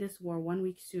defending this war 1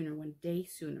 week sooner, 1 day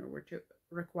sooner, were to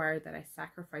require that I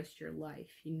sacrificed your life.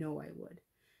 You know I would.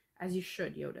 As you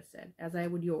should, Yoda said. As I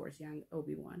would yours, young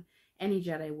Obi-Wan. Any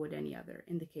Jedi would any other,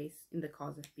 in the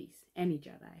cause of peace. Any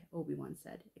Jedi, Obi-Wan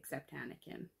said, except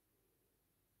Anakin.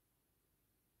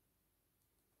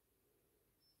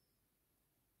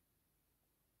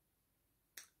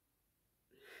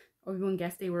 Obi-Wan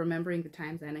guessed they were remembering the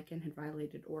times Anakin had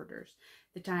violated orders,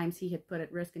 the times he had put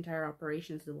at risk entire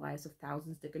operations, the lives of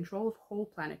thousands, the control of whole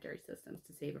planetary systems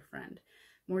to save a friend.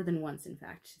 More than once, in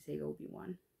fact, to save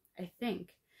Obi-Wan. I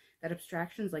think that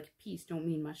abstractions like peace don't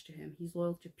mean much to him. He's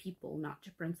loyal to people, not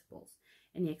to principles,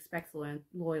 and he expects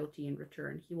loyalty in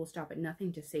return. He will stop at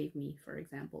nothing to save me, for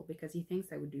example, because he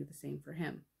thinks I would do the same for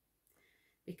him.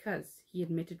 Because, he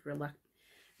admitted reluctantly.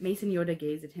 Mace and Yoda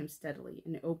gazed at him steadily,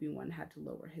 and Obi-Wan had to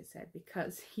lower his head.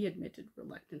 Because, he admitted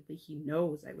reluctantly, he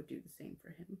knows I would do the same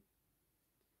for him.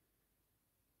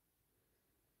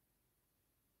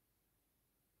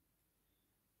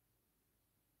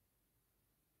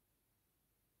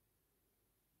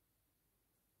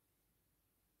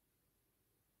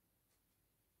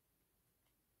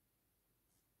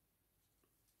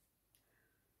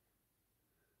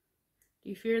 Do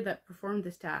you fear that perform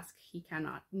this task he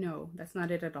cannot? No, that's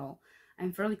not it at all. I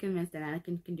am fairly convinced that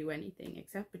Anakin can do anything,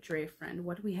 except betray a friend,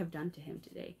 what we have done to him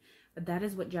today. But that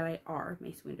is what Jedi are,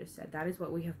 Mace Windu said. That is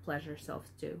what we have pledged ourselves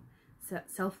to.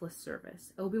 Selfless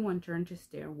service. Obi-Wan turned to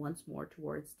stare once more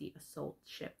towards the assault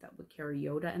ship that would carry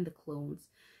Yoda and the clones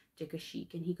to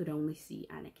Kashyyyk, and he could only see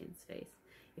Anakin's face.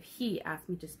 If he asked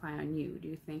me to spy on you, do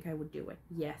you think I would do it?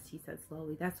 Yes, he said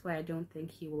slowly. That's why I don't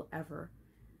think he will ever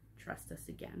trust us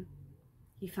again.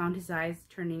 He found his eyes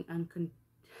turning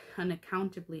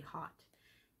unaccountably hot,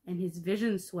 and his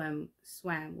vision swam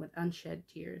with unshed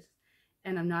tears,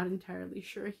 and I'm not entirely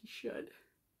sure he should.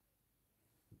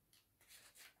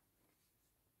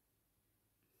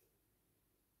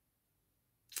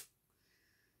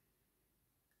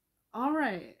 All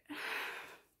right.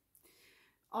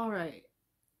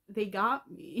 They got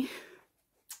me.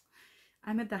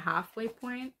 I'm at the halfway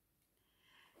point,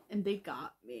 and they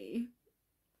got me.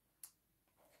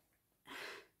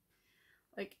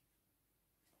 Like,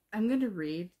 I'm gonna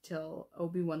read till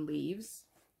Obi-Wan leaves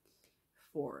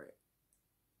for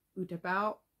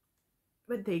Utapau,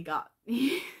 but they got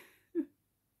me.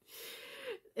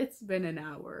 It's been an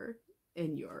hour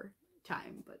in your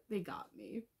time, but they got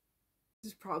me.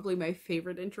 This is probably my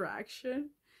favorite interaction,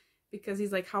 because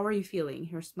he's like, how are you feeling?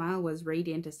 Her smile was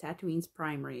radiant as Tatooine's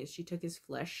primary as she took his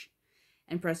flesh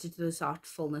and pressed it to the soft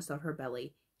fullness of her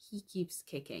belly. He keeps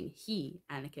kicking. He,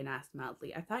 Anakin asked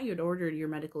mildly. I thought you had ordered your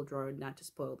medical droid not to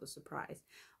spoil the surprise.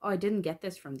 Oh, I didn't get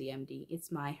this from the MD.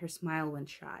 Her smile went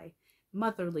shy.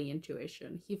 Motherly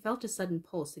intuition. He felt a sudden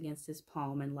pulse against his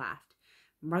palm and laughed.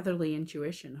 Motherly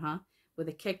intuition, huh? With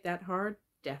a kick that hard?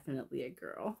 Definitely a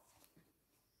girl.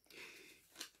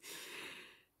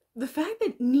 The fact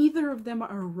that neither of them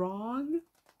are wrong.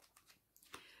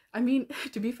 I mean,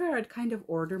 to be fair, I'd kind of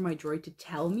order my droid to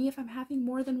tell me if I'm having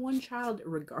more than one child,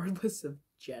 regardless of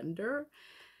gender.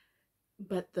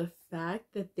 But the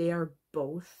fact that they are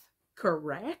both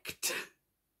correct,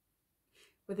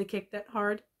 with a kick that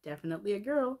hard, definitely a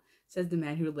girl, says the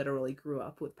man who literally grew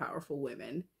up with powerful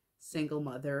women. Single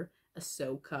mother,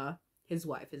 Ahsoka, his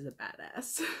wife is a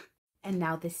badass. And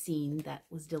now the scene that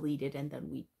was deleted and then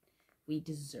we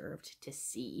deserved to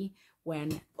see,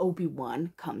 when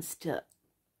Obi-Wan comes to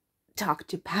talk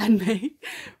to Padme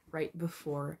right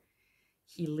before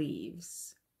he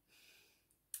leaves.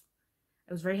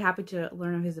 I was very happy to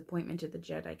learn of his appointment to the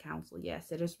Jedi Council.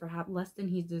 Yes, it is perhaps less than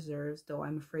he deserves, though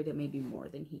I'm afraid it may be more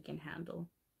than he can handle.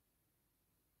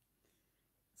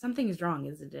 Something is wrong,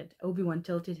 isn't it? Obi-Wan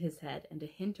tilted his head, and a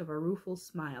hint of a rueful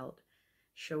smile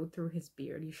showed through his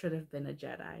beard. You should have been a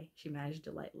Jedi. She managed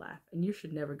a light laugh. And you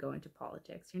should never go into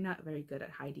politics. You're not very good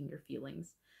at hiding your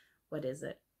feelings. What is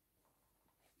it?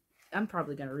 I'm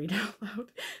probably going to read out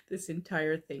loud this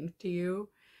entire thing to you,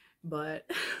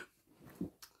 but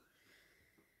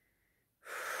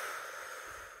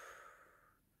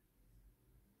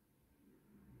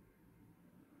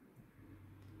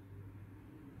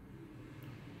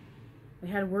we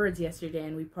had words yesterday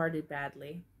and we parted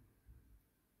badly.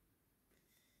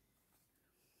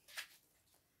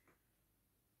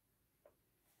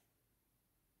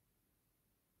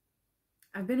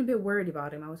 I've been a bit worried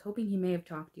about him. I was hoping he may have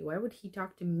talked to you. Why would he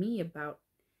talk to me about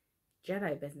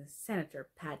Jedi business? Senator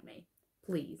Padme,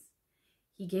 please.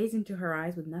 He gazed into her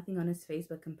eyes with nothing on his face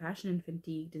but compassion and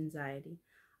fatigued anxiety.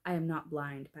 I am not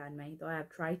blind, Padme, though I have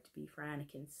tried to be for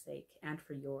Anakin's sake, and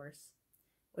for yours.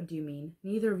 What do you mean?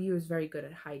 Neither of you is very good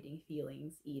at hiding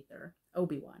feelings, either.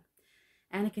 Obi-Wan.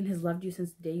 Anakin has loved you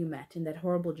since the day you met in that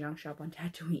horrible junk shop on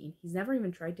Tatooine. He's never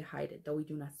even tried to hide it, though we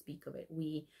do not speak of it.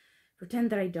 We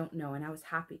pretend that I don't know, and I was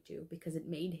happy to, because it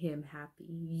made him happy.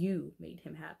 You made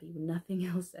him happy, when nothing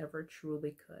else ever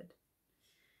truly could.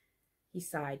 He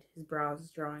sighed, his brows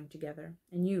drawing together.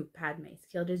 And you, Padme,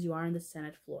 skilled as you are on the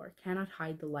Senate floor, cannot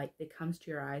hide the light that comes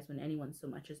to your eyes when anyone so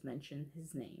much as mentions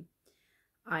his name.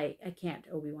 I can't,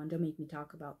 Obi-Wan, don't make me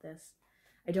talk about this.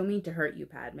 I don't mean to hurt you,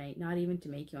 Padme, not even to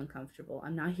make you uncomfortable.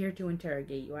 I'm not here to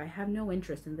interrogate you. I have no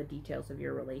interest in the details of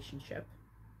your relationship.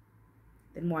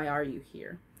 Then why are you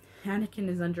here? Anakin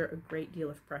is under a great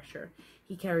deal of pressure.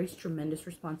 He carries tremendous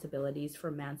responsibilities for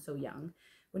a man so young.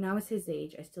 When I was his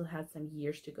age, I still had some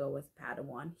years to go as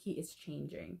Padawan. He is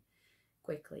changing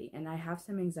quickly, and I have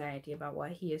some anxiety about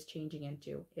what he is changing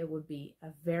into. It would be a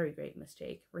very great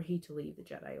mistake were he to leave the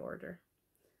Jedi Order.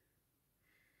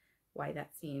 Why,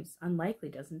 that seems unlikely,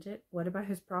 doesn't it? What about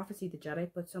his prophecy the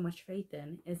Jedi put so much faith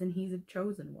in? Isn't he the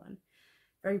chosen one?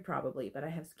 Very probably, but I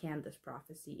have scanned this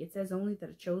prophecy. It says only that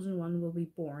a chosen one will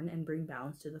be born and bring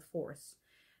balance to the Force.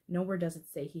 Nowhere does it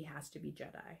say he has to be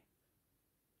Jedi.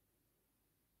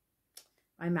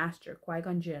 My master,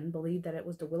 Qui-Gon Jinn, believed that it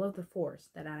was the will of the Force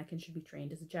that Anakin should be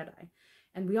trained as a Jedi.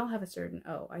 And we all have a certain,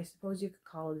 I suppose you could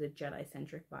call it a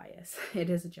Jedi-centric bias. It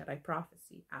is a Jedi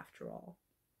prophecy, after all.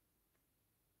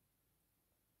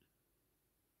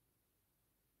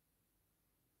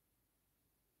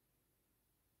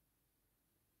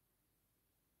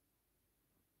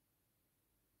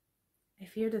 I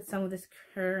fear that some of this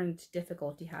current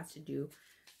difficulty has to do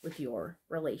with your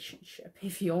relationship.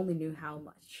 If you only knew how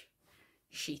much,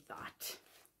 she thought.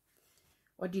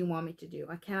 What do you want me to do?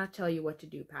 I cannot tell you what to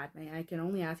do, Padme. I can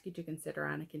only ask you to consider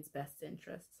Anakin's best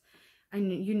interests.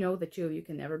 You know the two of you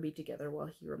can never be together while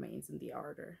he remains in the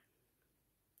Order.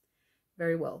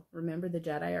 Very well. Remember, the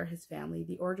Jedi are his family.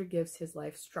 The Order gives his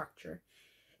life structure,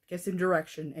 gives him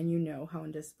direction, and you know how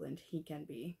undisciplined he can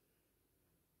be.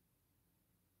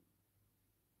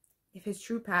 If his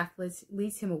true path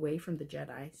leads him away from the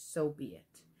Jedi, so be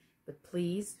it. But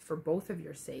please, for both of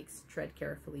your sakes, tread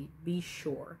carefully. Be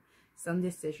sure. Some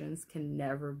decisions can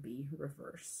never be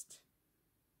reversed.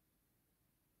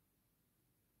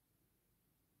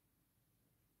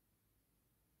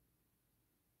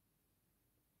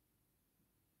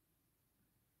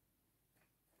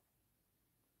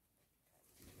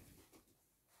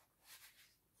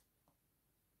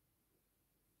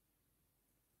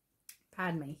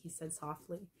 Padme, he said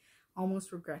softly,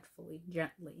 almost regretfully,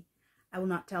 gently. I will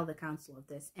not tell the council of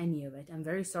this, any of it. I'm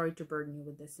very sorry to burden you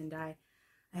with this, and I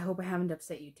hope I haven't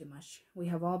upset you too much. We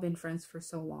have all been friends for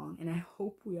so long, and I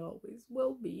hope we always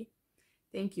will be.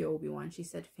 Thank you, Obi-Wan, she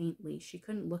said faintly. She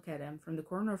couldn't look at him. From the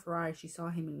corner of her eye, she saw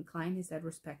him incline his head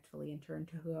respectfully and turn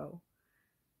to go.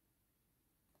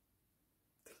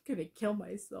 I'm gonna kill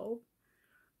myself.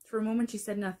 For a moment she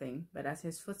said nothing, but as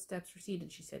his footsteps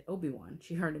receded, she said, Obi-Wan.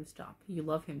 She heard him stop. You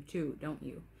love him too, don't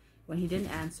you? When he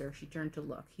didn't answer, she turned to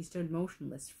look. He stood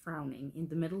motionless, frowning, in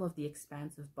the middle of the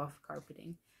expanse of buff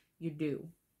carpeting. You do.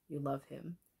 You love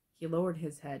him. He lowered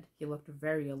his head. He looked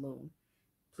very alone.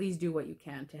 Please do what you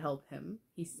can to help him,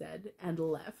 he said, and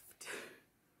left.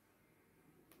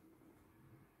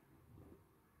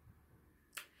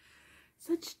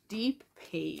 Such deep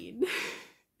pain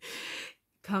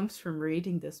comes from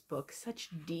reading this book. Such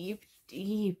deep,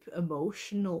 deep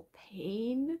emotional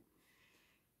pain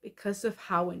because of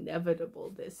how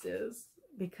inevitable this is,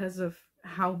 because of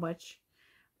how much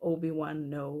Obi-Wan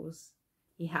knows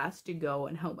he has to go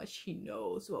and how much he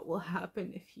knows what will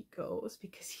happen if he goes,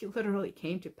 because he literally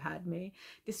came to Padme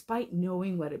despite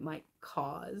knowing what it might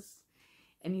cause,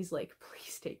 and he's like,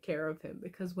 please take care of him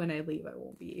because when I leave I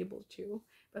won't be able to.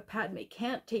 But Padme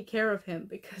can't take care of him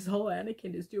because all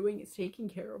Anakin is doing is taking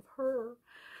care of her.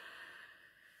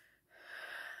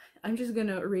 I'm just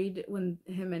gonna read when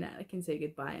him and Anakin say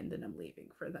goodbye and then I'm leaving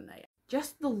for the night.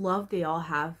 just the love they all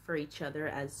have for each other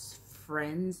as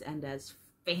friends and as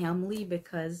family,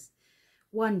 because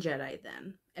one Jedi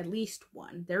then, at least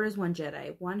one. There is one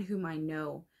Jedi, one whom I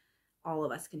know all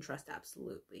of us can trust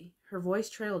absolutely. Her voice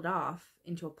trailed off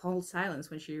into appalled silence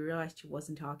when she realized she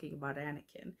wasn't talking about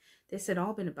Anakin. This had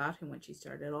all been about him when she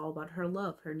started, all about her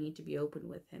love, her need to be open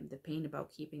with him, the pain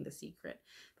about keeping the secret.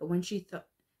 But when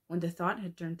the thought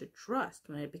had turned to trust,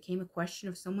 when it became a question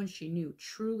of someone she knew,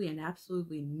 truly and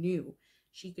absolutely knew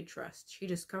she could trust, she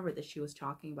discovered that she was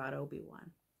talking about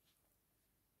Obi-Wan.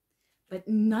 But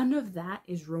none of that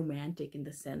is romantic in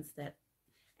the sense that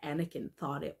Anakin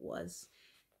thought it was.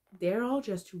 They're all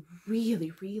just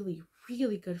really, really,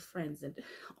 really good friends. And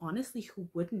honestly, who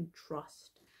wouldn't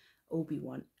trust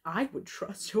Obi-Wan? I would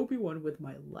trust Obi-Wan with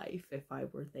my life if I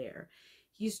were there.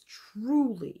 He's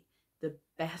truly the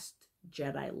best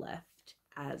Jedi left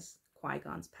as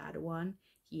Qui-Gon's Padawan.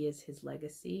 He is his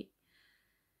legacy.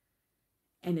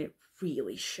 And it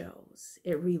really shows.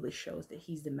 It really shows that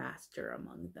he's the master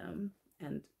among them.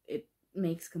 And it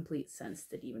makes complete sense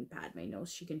that even Padme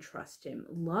knows she can trust him.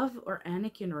 Love or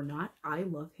Anakin or not, I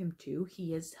love him too.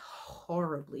 He is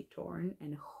horribly torn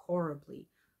and horribly,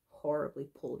 horribly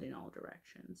pulled in all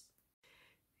directions.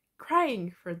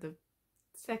 Crying for the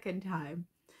second time.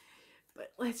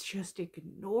 But let's just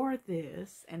ignore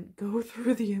this and go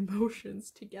through the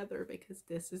emotions together, because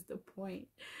this is the point.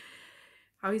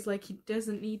 How he's like, he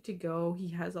doesn't need to go. He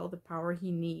has all the power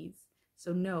he needs.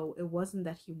 So no, it wasn't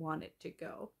that he wanted to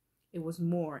go. It was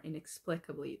more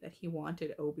inexplicably that he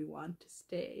wanted Obi-Wan to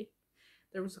stay.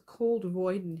 There was a cold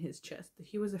void in his chest that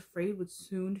he was afraid would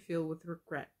soon fill with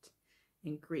regret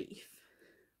and grief.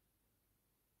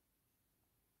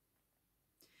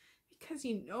 Because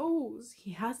he knows,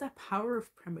 he has that power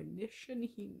of premonition.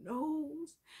 He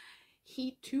knows.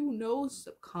 He too knows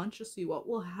subconsciously what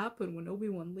will happen when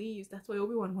Obi-Wan leaves. That's why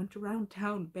Obi-Wan went around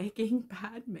town begging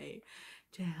Padme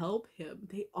to help him.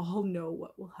 They all know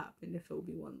what will happen if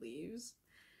Obi-Wan leaves.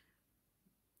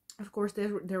 Of course,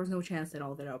 there was no chance at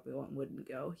all that Obi-Wan wouldn't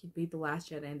go. He'd be the last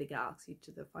Jedi in the galaxy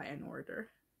to defy an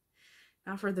order.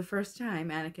 Now, for the first time,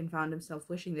 Anakin found himself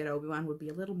wishing that Obi-Wan would be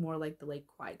a little more like the late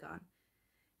Qui-Gon.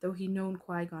 Though he'd known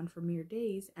Qui-Gon for mere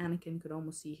days, Anakin could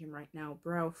almost see him right now,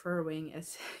 brow furrowing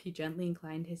as he gently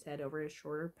inclined his head over his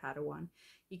shorter Padawan.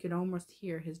 He could almost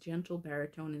hear his gentle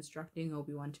baritone instructing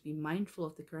Obi-Wan to be mindful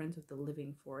of the currents of the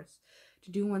living force. To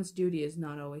do one's duty is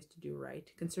not always to do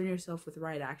right. Concern yourself with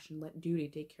right action, let duty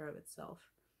take care of itself.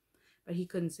 But he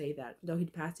couldn't say that, though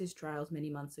he'd passed his trials many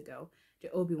months ago.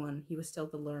 To Obi-Wan, he was still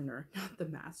the learner, not the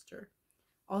master.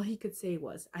 All he could say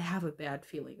was, I have a bad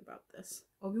feeling about this.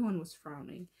 Obi-Wan was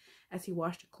frowning as he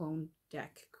watched a clone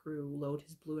deck crew load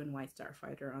his blue and white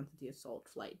starfighter onto the assault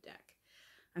flight deck.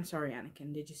 I'm sorry,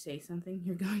 Anakin, did you say something?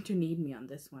 You're going to need me on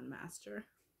this one, Master.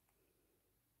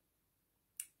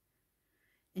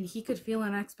 And he could feel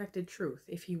an unexpected truth.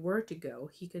 If he were to go,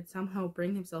 he could somehow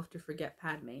bring himself to forget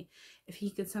Padme. If he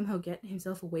could somehow get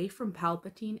himself away from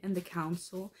Palpatine and the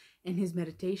Council and his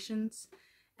meditations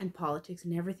and politics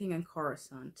and everything on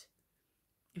Coruscant.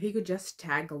 If he could just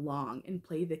tag along and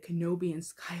play the Kenobi and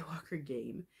Skywalker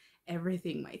game,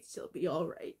 everything might still be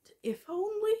alright. If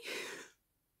only...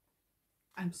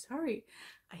 I'm sorry.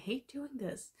 I hate doing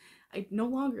this. I no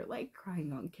longer like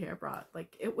crying on camera.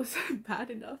 Like, it was bad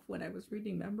enough when I was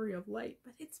reading Memory of Light,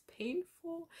 but it's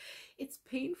painful. It's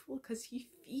painful because he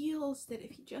feels that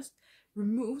if he just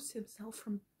removes himself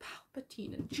from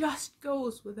Palpatine and just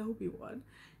goes with Obi-Wan,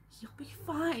 he'll be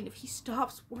fine. If he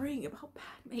stops worrying about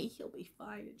Padme, he'll be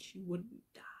fine and she wouldn't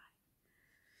die.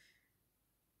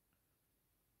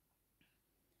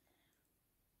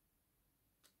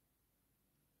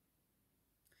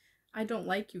 I don't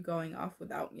like you going off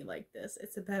without me like this.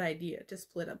 It's a bad idea to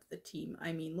split up the team.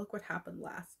 I mean, look what happened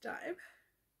last time.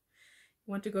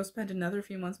 You want to go spend another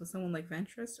few months with someone like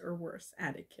Ventress, or worse,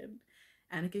 Anakin?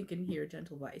 Anakin can hear a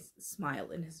gentle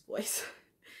smile in his voice.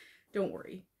 Don't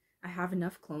worry. I have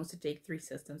enough clones to take 3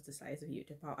 systems the size of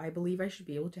Utapau. I believe I should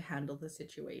be able to handle the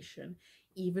situation,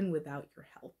 even without your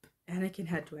help. Anakin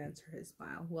had to answer his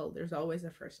smile. Well, there's always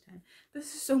a first time.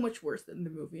 This is so much worse than the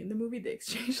movie. In the movie, they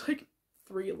exchange like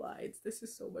 3 lines. This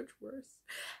is so much worse.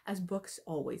 As books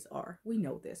always are. We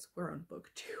know this. We're on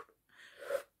booktube.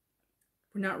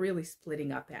 We're not really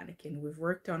splitting up, Anakin. We've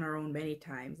worked on our own many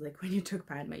times, like when you took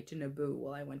Padme to Naboo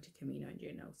while I went to Kamino and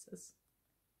Geonosis.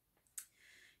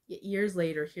 Yet years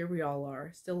later, here we all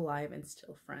are, still alive and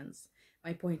still friends.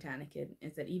 My point, Anakin,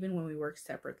 is that even when we work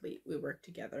separately, we work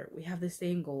together. We have the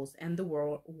same goals, end the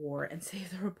world war and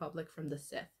save the Republic from the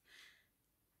Sith.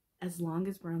 As long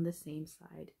as we're on the same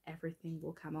side, everything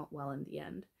will come out well in the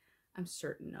end. I'm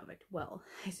certain of it. Well,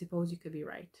 I suppose you could be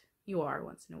right. You are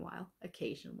once in a while,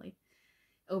 occasionally.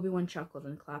 Obi-Wan chuckled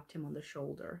and clapped him on the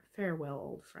shoulder. Farewell,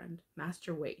 old friend.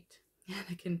 Master, wait.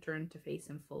 Anakin turned to face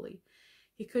him fully.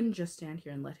 He couldn't just stand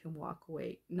here and let him walk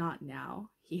away. Not now.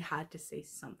 He had to say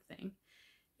something.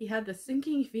 He had the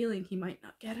sinking feeling he might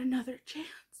not get another chance.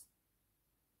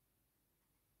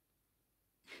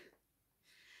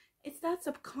 It's that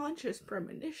subconscious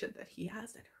premonition that he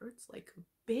has that hurts like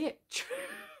a bitch.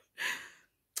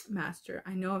 Master,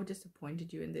 I know I've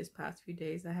disappointed you in these past few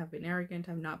days. I have been arrogant.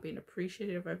 I've not been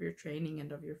appreciative of your training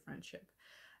and of your friendship.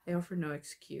 I offer no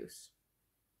excuse.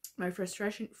 My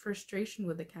frustration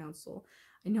with the council,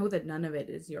 I know that none of it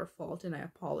is your fault, and I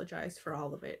apologize for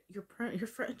all of it. Your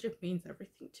friendship means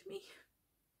everything to me.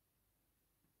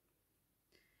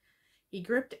 He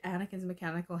gripped Anakin's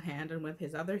mechanical hand, and with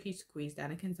his other he squeezed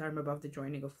Anakin's arm above the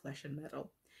joining of flesh and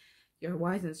metal. You're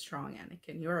wise and strong,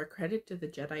 Anakin. You're a credit to the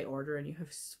Jedi Order, and you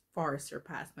have far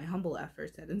surpassed my humble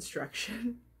efforts at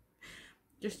instruction.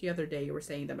 Just the other day, you were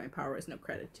saying that my power is no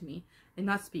credit to me. I'm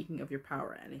not speaking of your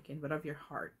power, Anakin, but of your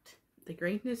heart. The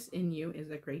greatness in you is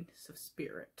a greatness of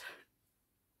spirit.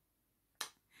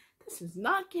 This is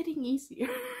not getting easier.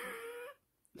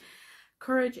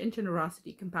 Courage and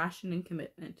generosity, compassion and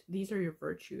commitment. These are your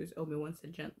virtues, Obi-Wan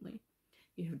said gently.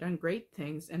 You have done great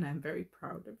things, and I'm very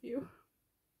proud of you.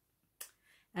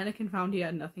 Anakin found he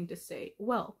had nothing to say.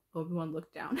 Well, Obi-Wan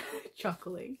looked down,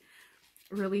 chuckling,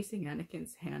 releasing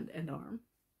Anakin's hand and arm.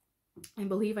 I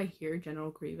believe I hear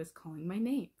General Grievous calling my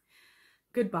name.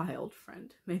 Goodbye, old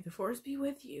friend. May the Force be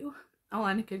with you. All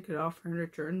Anakin could offer in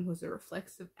return was a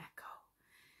reflexive echo.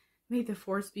 May the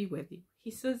Force be with you.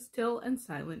 He stood still and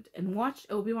silent and watched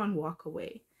Obi-Wan walk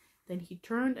away. Then he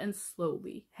turned and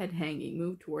slowly, head hanging,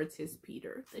 moved towards his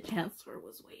Peter. The Chancellor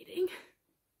was waiting.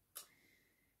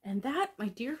 And that, my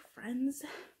dear friends,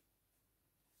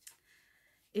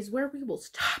 is where we will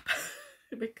stop.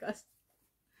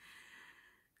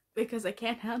 because I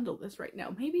can't handle this right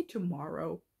now. Maybe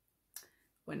tomorrow,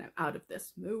 when I'm out of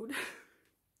this mood,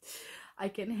 I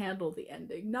can handle the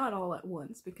ending. Not all at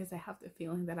once, because I have the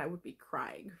feeling that I would be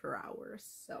crying for hours.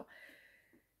 So,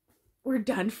 we're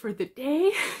done for the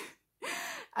day.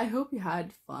 I hope you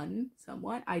had fun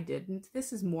somewhat. I didn't.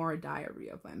 This is more a diary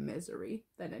of my misery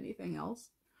than anything else.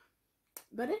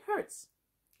 But it hurts.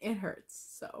 It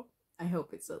hurts. So, I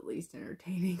hope it's at least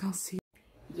entertaining. I'll see.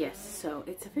 Yes, so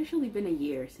it's officially been a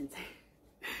year since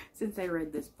I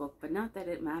read this book, but not that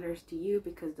it matters to you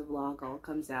because the vlog all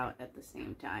comes out at the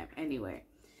same time. Anyway,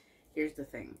 here's the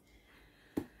thing.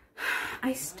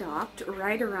 I stopped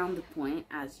right around the point,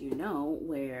 as you know,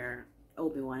 where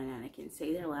Obi-Wan and Anakin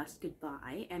say their last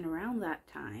goodbye, and around that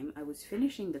time I was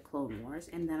finishing the Clone Wars,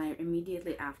 and then I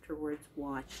immediately afterwards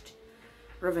watched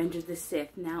Revenge of the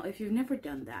Sith. Now, if you've never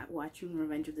done that, watching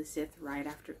Revenge of the Sith right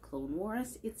after Clone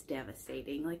Wars, it's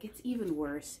devastating. Like, it's even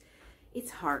worse.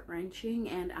 It's heart-wrenching,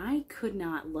 and I could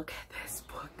not look at this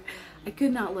book. I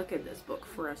could not look at this book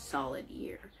for a solid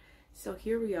year. So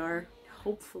here we are,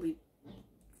 hopefully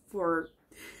for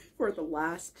the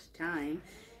last time,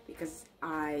 because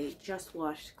I just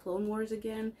watched Clone Wars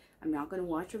again. I'm not going to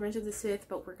watch Revenge of the Sith,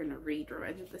 but we're going to read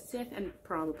Revenge of the Sith and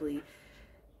probably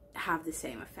have the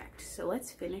same effect. So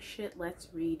let's finish it. Let's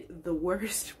read the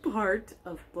worst part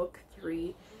of book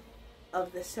 3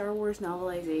 of the Star Wars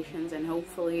novelizations, and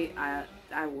hopefully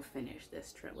I will finish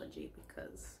this trilogy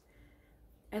because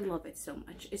I love it so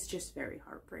much. It's just very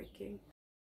heartbreaking.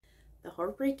 The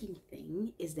heartbreaking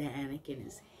thing is that Anakin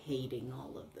is hating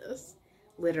all of this.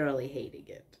 Literally hating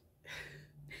it.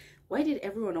 Why did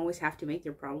everyone always have to make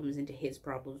their problems into his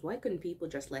problems? Why couldn't people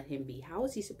just let him be? How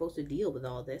was he supposed to deal with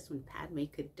all this when Padme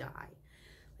could die?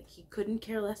 Like, he couldn't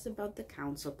care less about the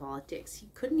council politics. He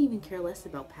couldn't even care less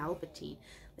about Palpatine.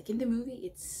 Like, in the movie,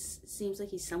 it seems like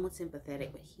he's somewhat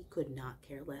sympathetic, but he could not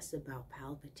care less about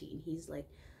Palpatine. He's like,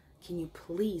 can you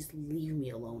please leave me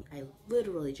alone? I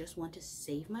literally just want to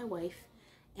save my wife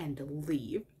and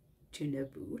leave to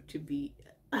Naboo to be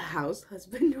a house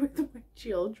husband with my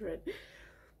children.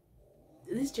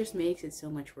 This just makes it so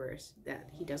much worse that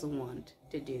he doesn't want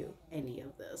to do any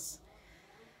of this.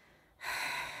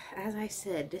 As I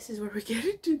said, this is where we get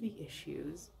into the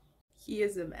issues. He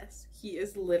is a mess. He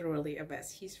is literally a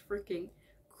mess. He's freaking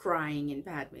crying in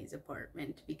Padme's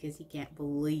apartment because he can't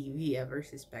believe he ever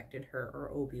suspected her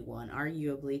or Obi-Wan,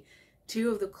 arguably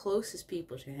two of the closest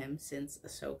people to him since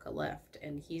Ahsoka left,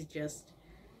 and he's just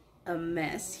a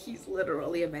mess. He's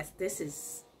literally a mess. This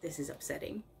is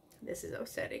upsetting. This is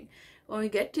upsetting. When we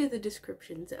get to the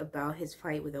descriptions about his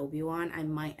fight with Obi-Wan, I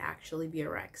might actually be a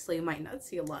wreck, so you might not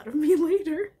see a lot of me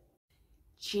later.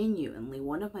 Genuinely,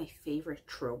 one of my favorite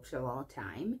tropes of all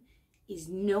time is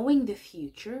knowing the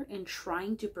future and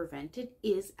trying to prevent it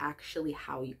is actually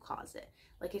how you cause it.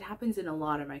 Like, it happens in a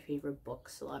lot of my favorite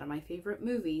books, a lot of my favorite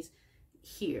movies.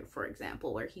 Here, for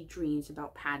example, where he dreams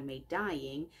about Padme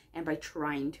dying, and by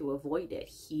trying to avoid it,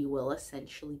 he will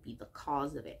essentially be the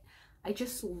cause of it. I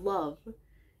just love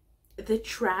the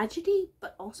tragedy,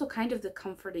 but also kind of the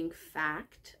comforting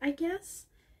fact, I guess,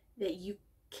 that you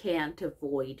can't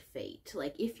avoid fate.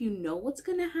 Like, if you know what's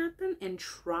gonna happen and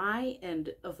try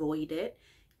and avoid it,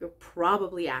 you're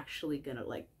probably actually gonna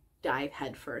like dive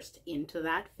headfirst into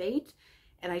that fate.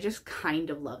 And I just kind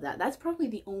of love that. That's probably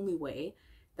the only way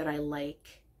that I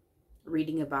like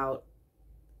reading about,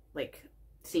 like,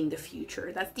 seeing the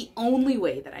future. That's the only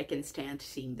way that I can stand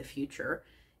seeing the future,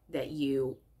 that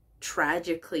you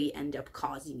tragically end up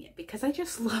causing it, because I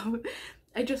just love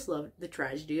the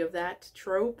tragedy of that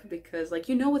trope, because like,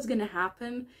 you know what's gonna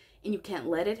happen and you can't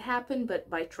let it happen, but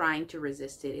by trying to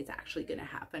resist it, it's actually gonna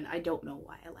happen. I don't know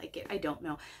why I like it. I don't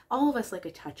know. All of us like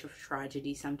a touch of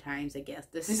tragedy sometimes, I guess.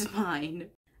 This is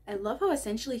mine. I love how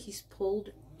essentially he's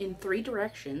pulled in 3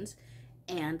 directions,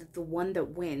 and the one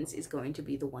that wins is going to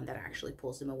be the one that actually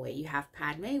pulls him away. You have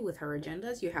Padme with her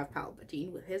agendas, you have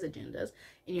Palpatine with his agendas,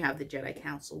 and you have the Jedi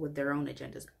Council with their own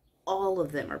agendas. All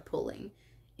of them are pulling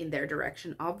in their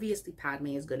direction. Obviously, Padme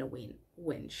is going to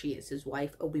win. She is his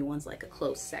wife. Obi-Wan's like a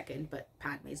close second, but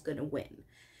Padme is going to win.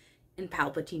 And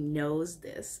Palpatine knows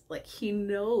this. Like, he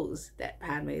knows that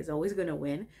Padme is always going to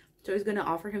win. So he's going to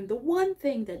offer him the one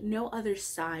thing that no other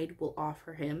side will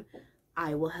offer him.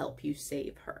 I will help you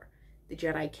save her. The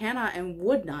Jedi cannot and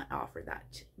would not offer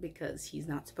that, because he's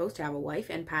not supposed to have a wife,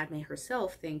 and Padme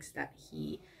herself thinks that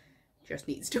he just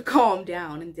needs to calm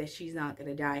down and that she's not going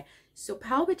to die. So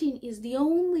Palpatine is the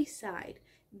only side,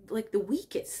 like the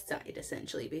weakest side,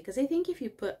 essentially, because I think if you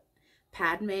put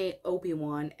Padme,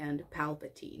 Obi-Wan, and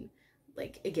Palpatine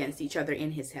like against each other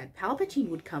in his head, Palpatine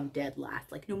would come dead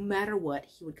last. Like, no matter what,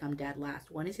 he would come dead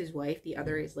last. One is his wife, the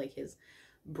other is like his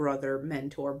brother,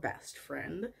 mentor, best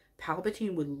friend.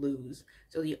 Palpatine would lose.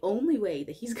 So the only way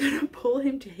that he's gonna pull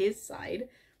him to his side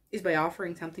is by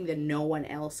offering something that no one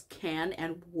else can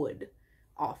and would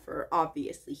offer.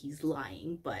 Obviously, he's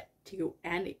lying, but to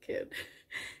Anakin,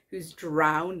 who's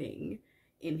drowning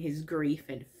in his grief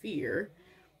and fear,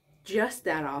 just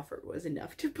that offer was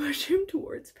enough to push him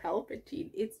towards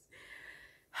Palpatine.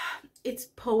 It's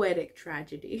poetic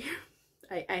tragedy.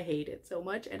 I hate it so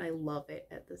much, and I love it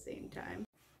at the same time.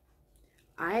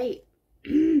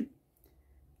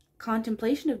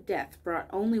 Contemplation of death brought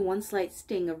only one slight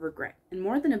sting of regret, and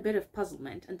more than a bit of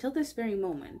puzzlement. Until this very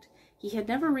moment, he had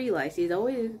never realized he'd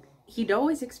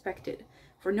always expected,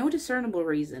 for no discernible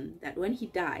reason, that when he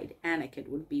died, Anakin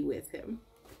would be with him.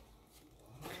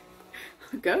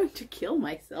 I'm going to kill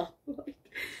myself.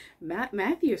 Like,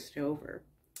 Matthew Stover.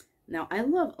 Now, I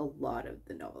love a lot of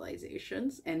the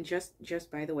novelizations, and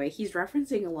just by the way, he's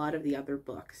referencing a lot of the other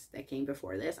books that came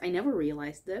before this. I never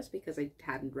realized this because I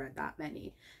hadn't read that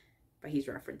many, but he's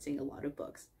referencing a lot of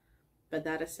books. But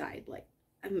that aside, like,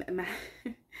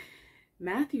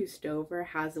 Matthew Stover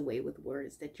has a way with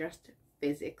words that just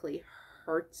physically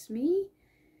hurts me.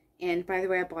 And by the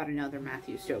way, I bought another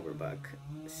Matthew Stover book,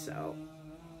 so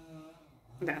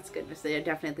that's goodness. It'd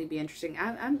definitely be interesting.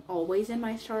 I'm always in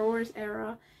my Star Wars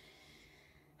era.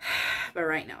 But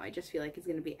right now, I just feel like it's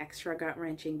going to be extra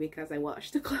gut-wrenching because I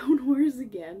watched the Clone Wars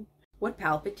again. What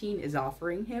Palpatine is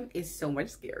offering him is so much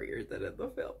scarier than in the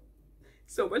film.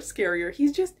 So much scarier.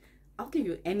 He's just, I'll give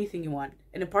you anything you want.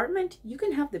 An apartment, you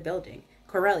can have the building.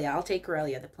 Corellia, I'll take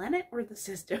Corellia. The planet or the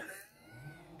system?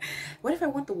 What if I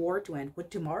want the war to end? Would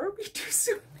tomorrow be too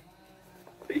soon?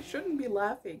 I shouldn't be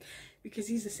laughing, because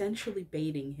he's essentially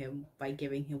baiting him by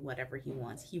giving him whatever he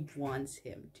wants. He wants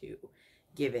him to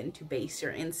give in to baser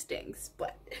instincts,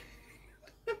 but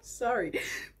I'm sorry.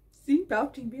 Seeing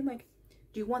Palpatine being like,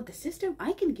 do you want the system?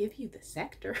 I can give you the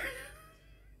sector.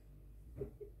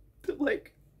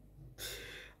 Like,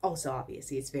 also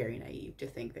obviously it's very naive to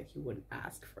think that he wouldn't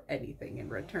ask for anything in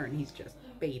return. He's just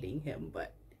baiting him,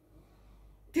 but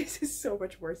this is so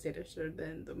much more sinister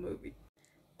than the movie.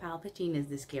 Palpatine is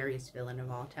the scariest villain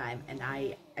of all time, and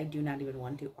I do not even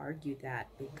want to argue that,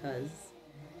 because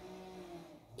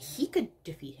he could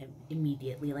defeat him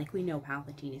immediately. Like, we know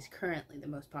Palpatine is currently the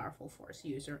most powerful Force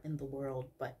user in the world,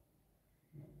 but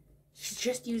he's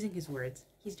just using his words.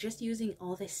 He's just using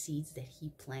all the seeds that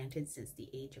he planted since the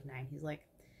age of 9. He's like,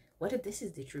 what if this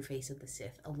is the true face of the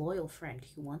Sith? A loyal friend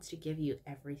who wants to give you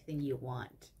everything you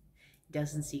want.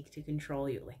 Doesn't seek to control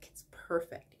you. Like, it's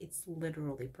perfect. It's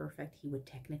literally perfect. He would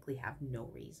technically have no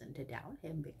reason to doubt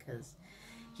him, because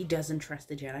he doesn't trust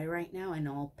the Jedi right now, and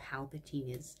all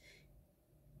Palpatine is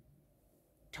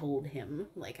told him,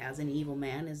 like, as an evil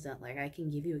man, is that, like, I can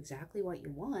give you exactly what you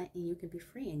want and you can be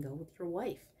free and go with your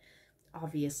wife.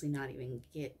 Obviously not even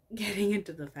getting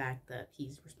into the fact that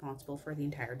he's responsible for the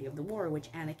entirety of the war,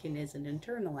 which Anakin isn't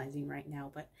internalizing right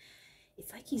now, but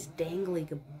it's like he's dangling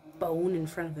a bone in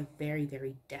front of a very,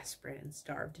 very desperate and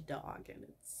starved dog, and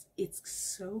it's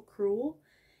so cruel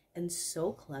and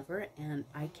so clever, and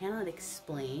I cannot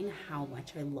explain how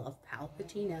much I love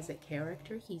Palpatine as a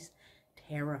character. He's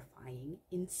terrifying,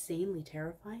 insanely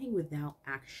terrifying, without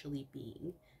actually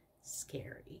being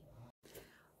scary.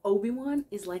 Obi-Wan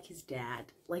is like his dad,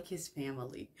 like his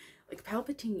family. Like,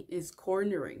 Palpatine is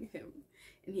cornering him.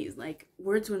 And he's like,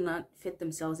 words will not fit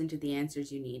themselves into the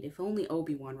answers you need. If only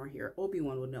Obi-Wan were here,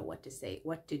 Obi-Wan would know what to say,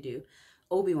 what to do.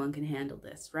 Obi-Wan can handle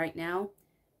this. Right now,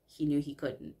 he knew he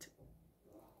couldn't.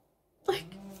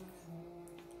 Like,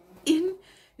 in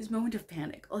his moment of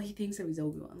panic, all he thinks of is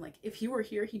Obi-Wan. Like, if he were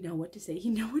here, he'd know what to say.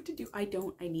 He'd know what to do. I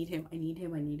need him. I need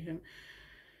him. I need him.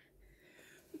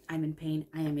 I'm in pain.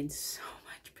 I am in so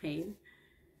much pain.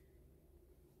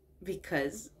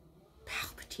 Because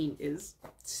Palpatine is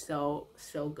so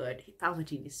good.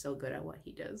 Palpatine is so good at what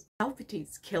he does.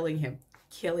 Palpatine's killing him.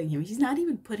 He's not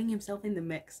even putting himself in the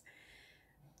mix.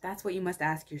 That's what you must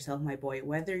ask yourself, my boy,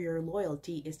 whether your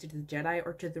loyalty is to the Jedi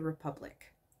or to the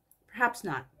Republic. Perhaps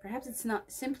not. Perhaps it's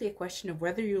not simply a question of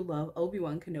whether you love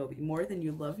Obi-Wan Kenobi more than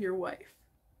you love your wife.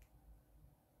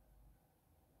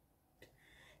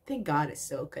 Thank God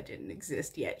Ahsoka didn't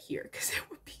exist yet here, because it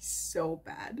would be so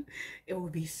bad. It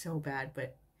would be so bad,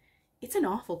 but it's an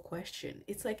awful question.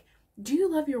 It's like, do you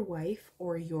love your wife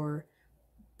or your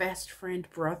best friend,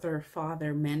 brother,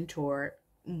 father, mentor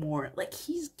more? Like,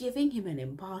 he's giving him an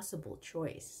impossible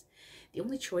choice. The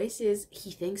only choice is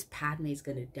he thinks Padme's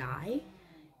gonna die,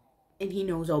 and he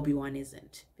knows Obi-Wan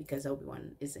isn't, because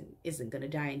Obi-Wan isn't gonna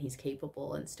die and he's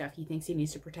capable and stuff. He thinks he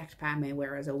needs to protect Padme,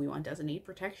 whereas Obi-Wan doesn't need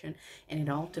protection, and it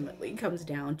ultimately comes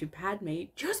down to Padme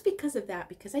just because of that.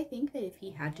 Because I think that if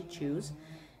he had to choose,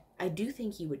 I do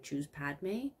think he would choose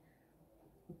Padme,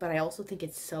 but I also think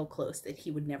it's so close that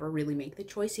he would never really make the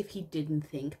choice if he didn't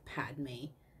think Padme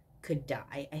could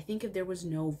die. I think if there was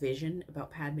no vision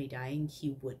about Padme dying,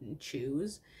 he wouldn't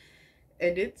choose.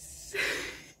 And it's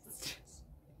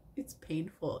it's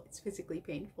painful. It's physically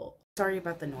painful. Sorry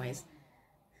about the noise.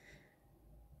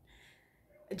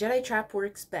 A Jedi trap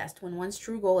works best when one's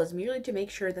true goal is merely to make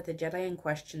sure that the Jedi in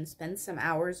question spends some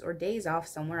hours or days off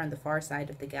somewhere on the far side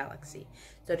of the galaxy,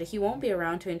 so that he won't be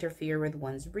around to interfere with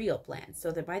one's real plans,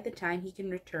 so that by the time he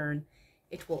can return,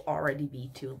 it will already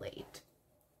be too late.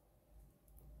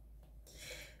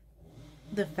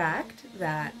 The fact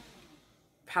that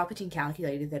Palpatine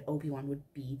calculated that Obi-Wan would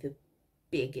be the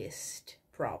biggest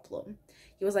problem.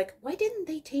 He was like, why didn't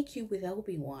they take you with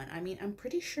Obi-Wan? I mean, I'm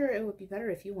pretty sure it would be better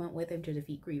if you went with him to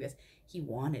defeat Grievous. He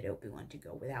wanted Obi-Wan to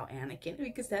go without Anakin,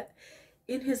 because that,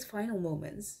 in his final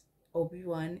moments,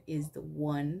 Obi-Wan is the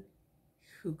one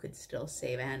who could still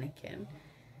save Anakin.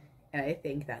 And I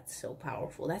think that's so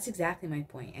powerful. That's exactly my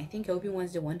point. I think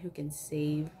Obi-Wan's the one who can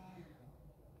save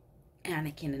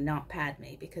Anakin and not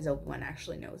Padme, because Obi-Wan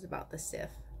actually knows about the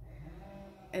Sith.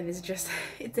 And it's just,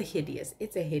 it's a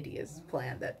hideous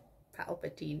plan that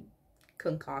Palpatine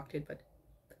concocted, but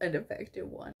an effective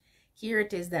one. Here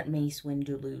it is that Mace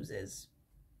Windu loses.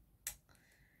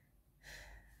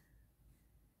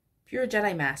 Pure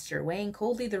Jedi Master, weighing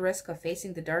coldly the risk of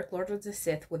facing the Dark Lord of the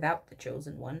Sith without the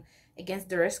Chosen One, against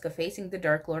the risk of facing the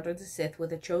Dark Lord of the Sith with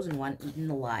the Chosen One eaten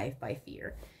alive by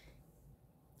fear.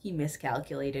 He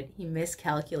miscalculated. He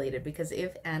miscalculated, because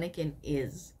if Anakin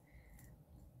is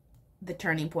the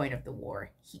turning point of the war,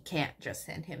 he can't just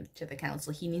send him to the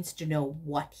council. He needs to know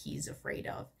what he's afraid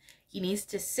of. He needs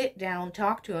to sit down,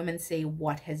 talk to him, and say,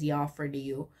 what has he offered to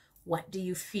you? What do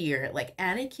you fear? Like,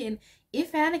 Anakin,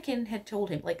 if Anakin had told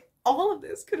him, like, all of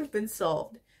this could have been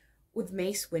solved with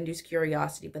Mace Windu's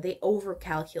curiosity, but they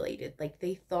overcalculated. Like,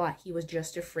 they thought he was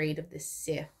just afraid of the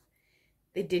Sith.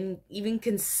 They didn't even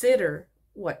consider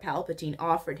what Palpatine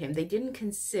offered him. They didn't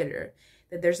consider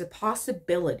that there's a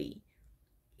possibility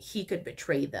he could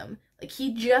betray them. Like,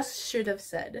 he just should have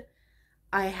said,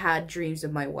 I had dreams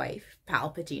of my wife.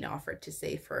 Palpatine offered to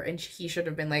save her. And he should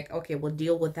have been like, okay, we'll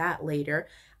deal with that later.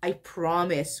 I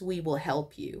promise we will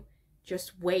help you.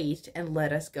 Just wait and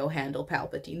let us go handle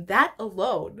Palpatine. That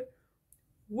alone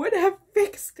would have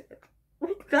fixed it.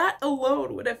 Like, that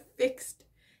alone would have fixed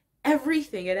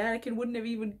everything. And Anakin wouldn't have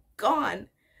even gone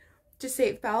to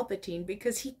save Palpatine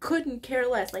because he couldn't care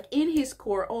less. Like, in his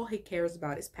core, all he cares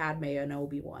about is Padme and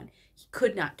Obi-Wan. He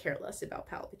could not care less about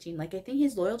Palpatine. Like, I think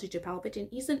his loyalty to Palpatine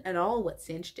isn't at all what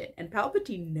cinched it. And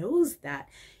Palpatine knows that.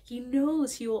 He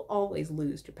knows he will always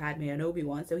lose to Padme and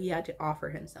Obi-Wan, so he had to offer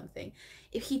him something.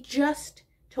 If he just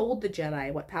told the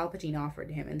Jedi what Palpatine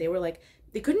offered him, and they were like,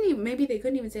 maybe they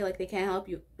couldn't even say, like, they can't help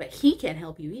you, but he can't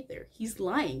help you either. He's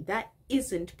lying. That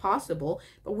isn't possible,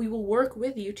 but we will work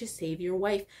with you to save your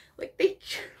wife. Like,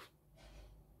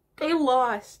 they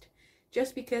lost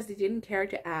just because they didn't care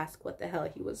to ask what the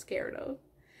hell he was scared of.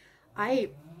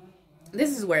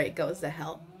 This is where it goes to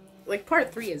hell. Like,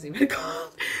 part 3 is even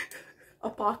called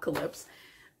Apocalypse.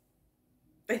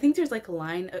 I think there's like a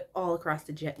line all across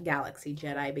the galaxy,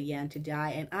 Jedi began to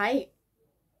die, and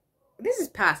this is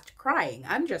past crying.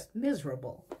 I'm just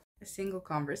miserable. A single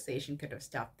conversation could have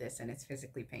stopped this, and it's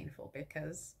physically painful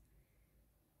because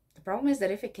the problem is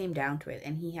that if it came down to it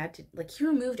and he had to, like, he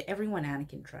removed everyone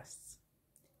Anakin trusts.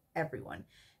 Everyone.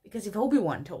 Because if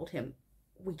Obi-Wan told him,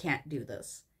 we can't do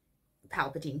this,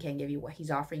 Palpatine can't give you what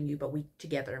he's offering you, but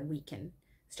together we can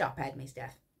stop Padme's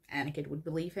death, Anakin would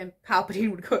believe him. Palpatine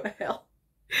would go to hell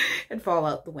and fall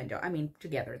out the window. I mean,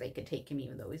 together they could take him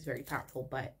even though he's very powerful,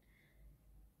 but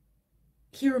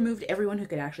he removed everyone who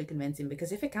could actually convince him,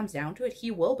 because if it comes down to it,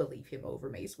 he will believe him over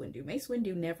Mace Windu. Mace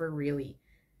Windu never really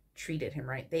treated him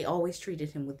right. They always treated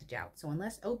him with doubt. So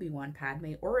unless Obi-Wan,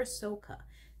 Padme, or Ahsoka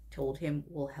told him,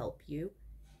 we'll help you,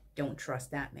 don't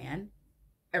trust that man,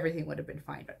 everything would have been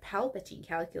fine. But Palpatine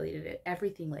calculated it,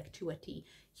 everything like to a T.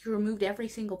 He removed every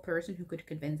single person who could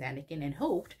convince Anakin and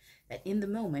hoped that in the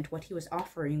moment what he was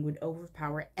offering would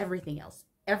overpower everything else.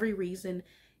 Every reason,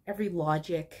 every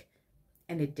logic.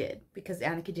 And it did, because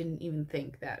Anakin didn't even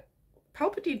think that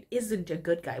Palpatine isn't a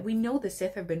good guy. We know the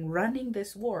Sith have been running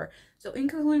this war. So in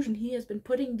conclusion, he has been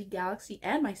putting the galaxy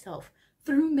and myself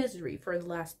through misery for the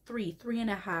last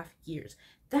 3.5 years.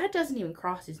 That doesn't even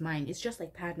cross his mind. It's just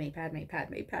like Padme.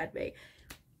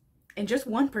 And just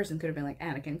one person could have been like,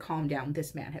 Anakin, calm down.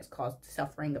 This man has caused the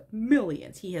suffering of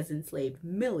millions. He has enslaved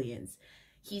millions.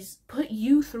 He's put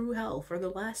you through hell for the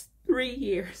last 3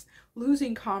 years,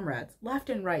 losing comrades left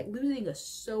and right, losing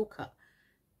Ahsoka.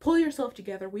 Pull yourself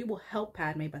together. We will help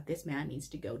Padme, but this man needs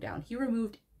to go down. He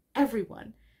removed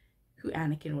everyone who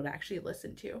Anakin would actually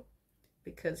listen to,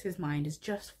 because his mind is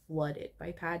just flooded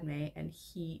by Padme, and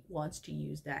he wants to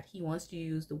use that. He wants to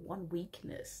use the one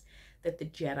weakness that the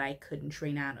Jedi couldn't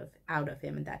train out of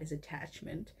him, and that is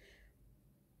attachment,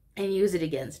 and use it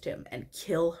against him and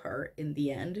kill her in the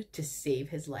end to save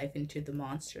his life into the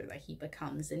monster that he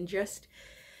becomes. And just,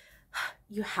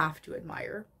 you have to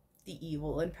admire the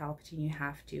evil in Palpatine. You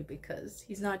have to, because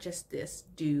he's not just this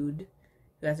dude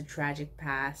who has a tragic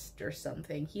past or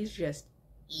something. He's just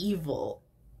evil.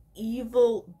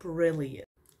 Evil, brilliant.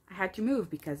 I had to move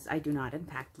because I do not in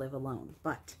fact live alone,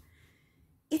 but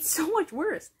it's so much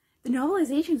worse. The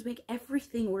novelizations make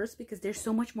everything worse because there's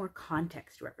so much more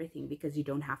context to everything, because you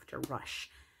don't have to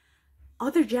rush.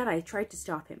 Other Jedi tried to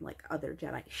stop him, like other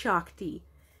Jedi. Shakti.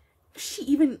 She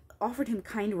even offered him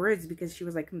kind words because she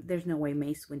was like, there's no way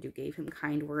Mace Windu gave him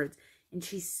kind words. And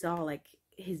she saw like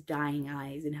his dying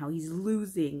eyes and how he's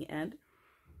losing, and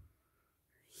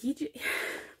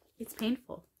it's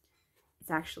painful.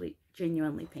 It's actually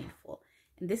genuinely painful.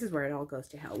 And this is where it all goes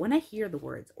to hell. When I hear the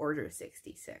words Order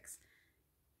 66,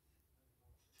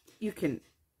 you can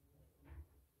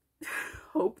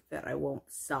hope that I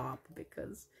won't sob,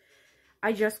 because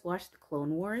I just watched the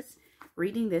Clone Wars.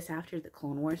 Reading this after the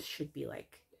Clone Wars should be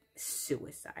like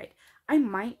suicide. I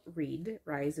might read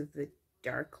Rise of the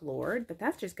Dark Lord, but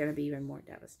that's just going to be even more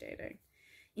devastating.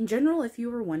 In general, if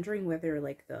you were wondering whether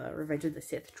like the Revenge of the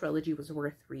Sith trilogy was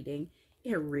worth reading,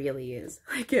 it really is.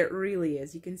 Like, it really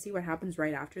is. You can see what happens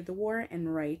right after the war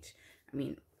and right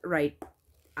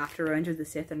after Revenge of the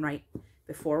Sith and right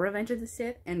before Revenge of the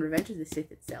Sith. And Revenge of the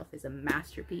Sith itself is a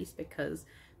masterpiece because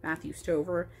Matthew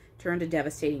Stover turned a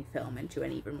devastating film into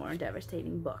an even more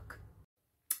devastating book.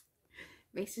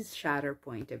 Mace's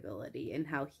Shatterpoint ability and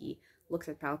how he looks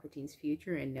at Palpatine's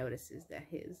future and notices that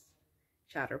his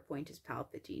Shatterpoint is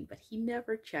Palpatine, but he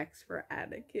never checks for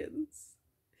Anakin's.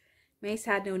 Mace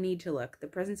had no need to look. The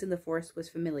presence in the Force was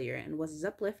familiar and was as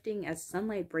uplifting as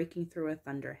sunlight breaking through a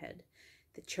thunderhead.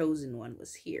 The Chosen One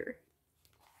was here.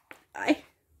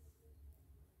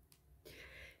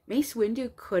 Mace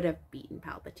Windu could have beaten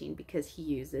Palpatine because he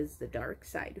uses the dark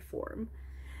side form.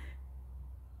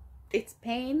 It's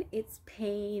pain,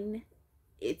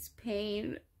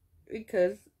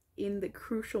 because in the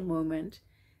crucial moment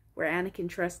where Anakin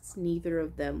trusts neither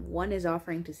of them, one is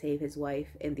offering to save his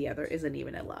wife and the other isn't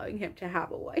even allowing him to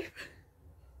have a wife.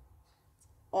 It's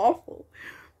awful.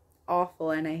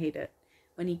 awful, and I hate it.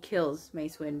 When he kills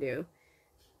Mace Windu,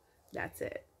 that's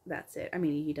it. That's it. I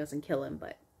mean, he doesn't kill him,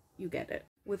 but you get it.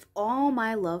 With all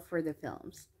my love for the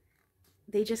films,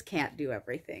 they just can't do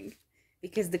everything.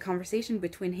 Because the conversation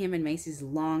between him and Mace is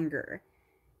longer.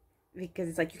 Because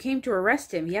it's like, you came to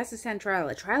arrest him, he has to stand trial.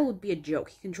 A trial would be a joke.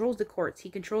 He controls the courts, he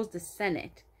controls the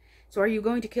Senate. So are you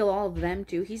going to kill all of them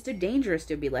too? He's too dangerous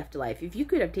to be left alive. If you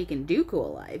could have taken Dooku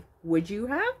alive, would you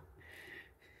have?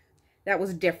 That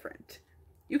was different.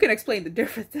 You can explain the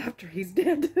difference after he's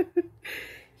dead.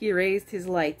 He raised his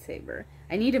lightsaber.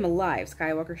 I need him alive,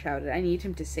 Skywalker shouted. I need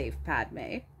him to save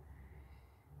Padme.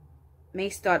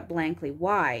 Mace thought blankly,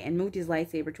 why, and moved his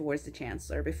lightsaber towards the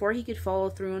Chancellor. Before he could follow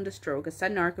through on the stroke, a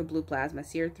sudden arc of blue plasma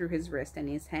seared through his wrist and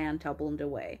his hand tumbled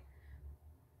away.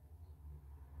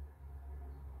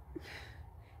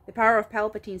 The power of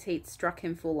Palpatine's hate struck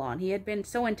him full on. He had been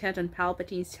so intent on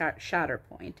Palpatine's shatter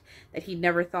point that he'd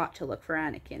never thought to look for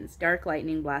Anakin's. Dark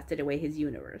lightning blasted away his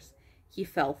universe. He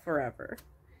fell forever.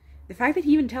 The fact that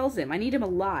he even tells him, I need him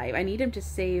alive, I need him to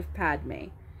save Padme.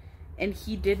 And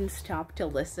he didn't stop to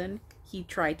listen. He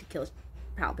tried to kill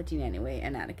Palpatine anyway,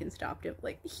 and Anakin stopped him.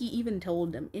 Like, he even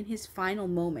told him, in his final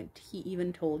moment, he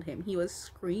even told him. He was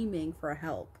screaming for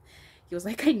help. He was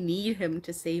like, I need him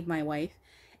to save my wife.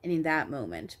 And in that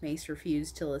moment, Mace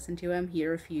refused to listen to him. He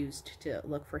refused to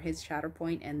look for his shatter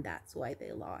point, and that's why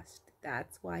they lost.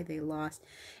 That's why they lost.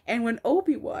 And when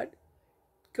Obi-Wan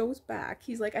goes back,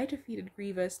 he's like, I defeated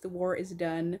Grievous, the war is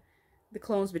done, the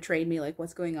clones betrayed me, like,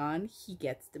 what's going on? He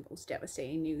gets the most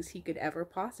devastating news he could ever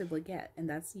possibly get, and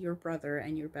that's your brother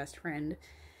and your best friend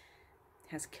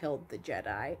has killed the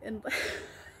Jedi. And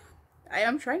I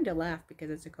am trying to laugh because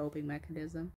it's a coping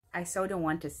mechanism. I so don't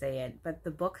want to say it, but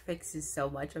the book fixes so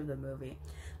much of the movie.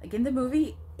 Like, in the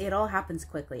movie, it all happens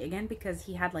quickly. Again, because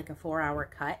he had like a 4-hour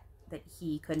cut that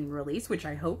he couldn't release, which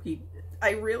I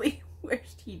really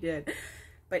wished he did.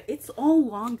 But it's all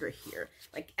longer here.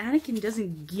 Like, Anakin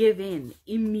doesn't give in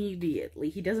immediately.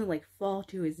 He doesn't, like, fall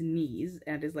to his knees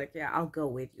and is like, yeah, I'll go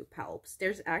with you, Palps.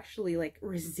 There's actually, like,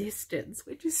 resistance,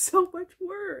 which is so much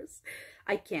worse.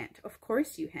 I can't. Of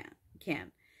course you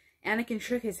can. Anakin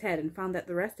shook his head and found that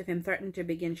the rest of him threatened to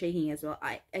begin shaking as well.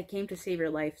 I came to save your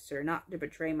life, sir, not to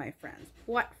betray my friends.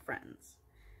 What friends?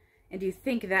 And do you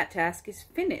think that task is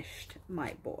finished,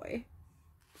 my boy?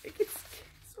 Like, it's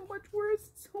so much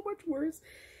worse, so much worse.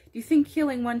 Do you think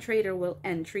killing one traitor will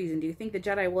end treason? Do you think the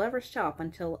Jedi will ever stop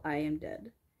until I am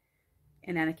dead?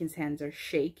 And Anakin's hands are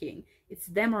shaking. It's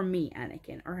them or me,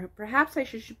 Anakin. Or perhaps I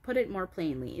should put it more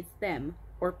plainly. It's them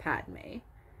or Padme.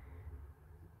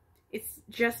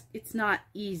 It's not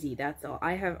easy, that's all.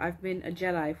 I've been a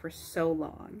Jedi for so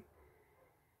long.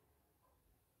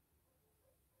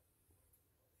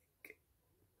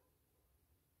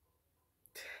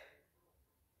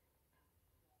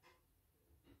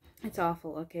 It's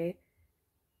awful, okay?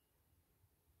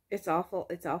 It's awful,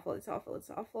 it's awful, it's awful, it's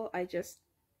awful.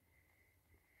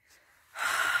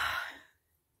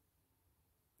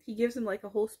 He gives him like a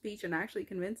whole speech and actually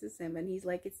convinces him, and he's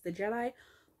like, it's the Jedi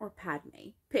or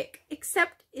Padme. Pick.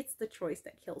 Except it's the choice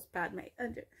that kills Padme.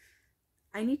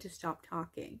 I need to stop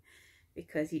talking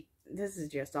because this is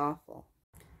just awful.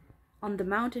 On the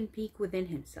mountain peak within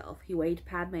himself, he weighed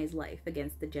Padme's life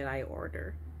against the Jedi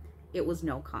Order. It was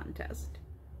no contest.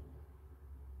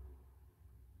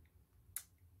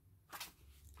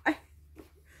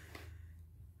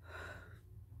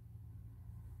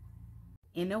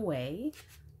 In a way,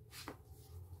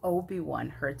 Obi-Wan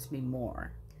hurts me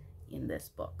more in this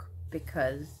book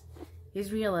because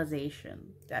his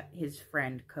realization that his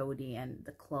friend Cody and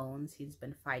the clones he's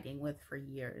been fighting with for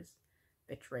years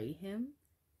betray him,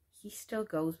 he still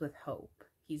goes with hope.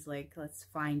 He's like, let's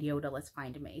find Yoda, let's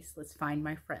find Mace, let's find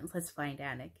my friends, let's find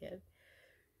Anakin.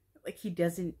 Like, it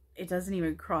doesn't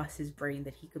even cross his brain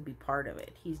that he could be part of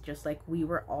it. He's just like, we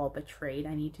were all betrayed.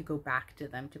 I need to go back to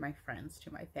them, to my friends,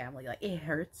 to my family. Like, it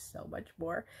hurts so much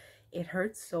more. It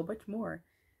hurts so much more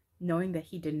knowing that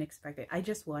he didn't expect it. I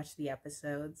just watched the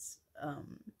episodes,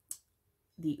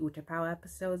 the Utapau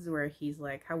episodes where he's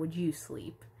like, how would you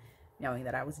sleep? Knowing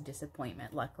that I was a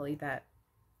disappointment. Luckily, that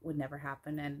would never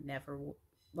happen and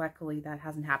luckily that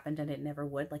hasn't happened and it never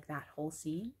would. Like, that whole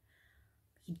scene.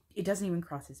 It doesn't even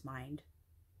cross his mind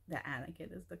that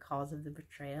Anakin is the cause of the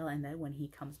betrayal and that when he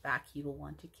comes back he will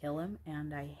want to kill him,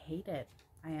 and I hate it.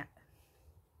 I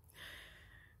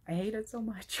hate it so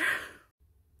much.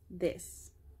 This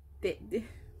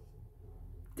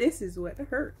is what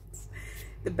hurts.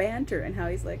 The banter and how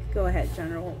he's like, go ahead,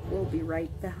 General, we'll be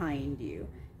right behind you.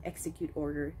 Execute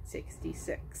Order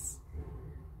 66.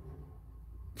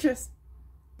 Just...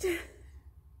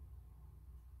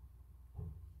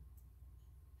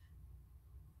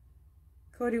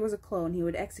 Cody was a clone, he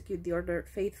would execute the order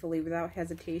faithfully without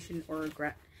hesitation or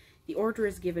regret. The order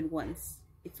is given once.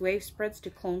 Its wave spreads to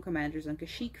clone commanders on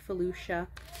Kashyyyk, Felucia,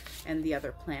 and the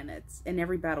other planets. In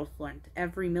every battlefront,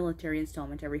 every military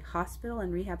installment, every hospital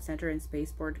and rehab center and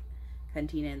spaceport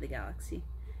cantina in the galaxy.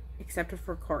 Except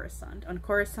for Coruscant. On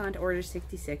Coruscant, Order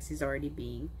 66 is already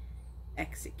being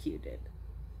executed.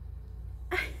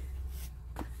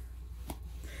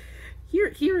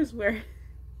 Here is where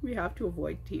we have to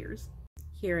avoid tears.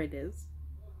 Here it is.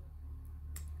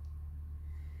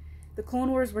 The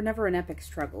Clone Wars were never an epic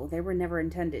struggle. They were never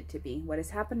intended to be. What is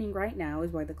happening right now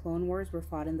is why the Clone Wars were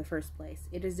fought in the first place.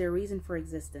 It is their reason for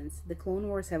existence. The Clone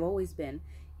Wars have always been,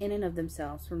 in and of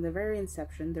themselves, from the very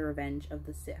inception, the revenge of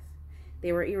the Sith.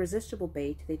 They were irresistible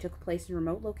bait. They took place in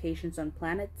remote locations on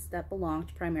planets that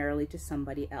belonged primarily to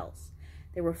somebody else.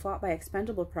 They were fought by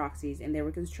expendable proxies, and they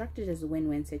were constructed as a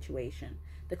win-win situation.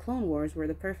 The Clone Wars were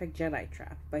the perfect Jedi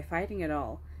trap. By fighting at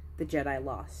all, the Jedi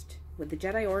lost. With the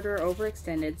Jedi Order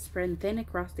overextended, spread thin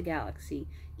across the galaxy,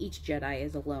 each Jedi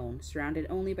is alone, surrounded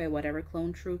only by whatever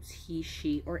clone troops he,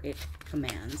 she, or it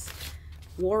commands.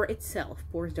 War itself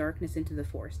pours darkness into the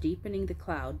Force, deepening the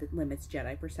cloud that limits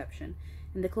Jedi perception.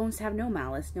 And the clones have no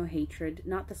malice, no hatred,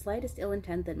 not the slightest ill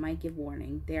intent that might give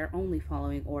warning. They are only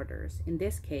following orders. In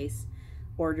this case,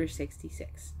 Order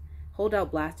 66.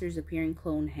 Holdout blasters appear in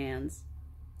clone hands.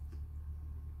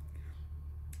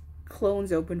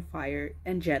 Clones open fire,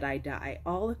 and Jedi die.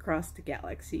 All across the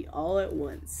galaxy, all at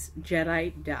once.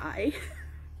 Jedi die.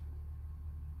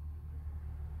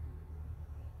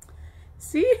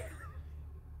 See?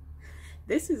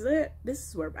 This is it. This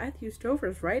is where Matthew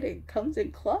Stover's writing comes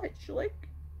in clutch. Like,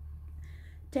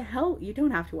 to hell, you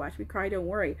don't have to watch me cry, don't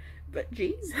worry. But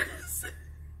Jesus.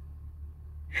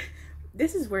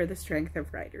 This is where the strength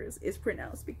of writers is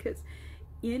pronounced, because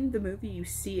in the movie you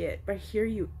see it, but here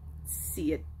you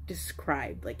see it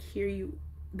described. Like, here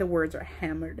the words are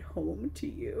hammered home to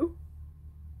you.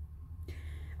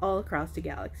 All across the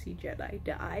galaxy, Jedi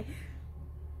die.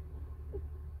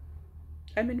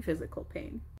 I'm in physical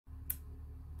pain.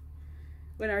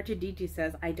 When R2-D2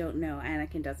 says, "I don't know,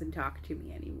 Anakin doesn't talk to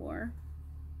me anymore."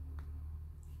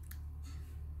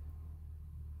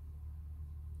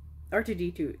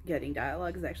 R2-D2 getting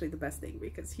dialogue is actually the best thing,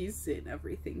 because he's in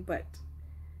everything, but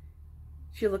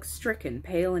she looks stricken,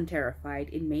 pale, and terrified.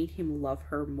 It made him love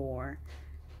her more.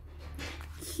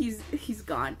 He's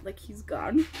gone. Like, he's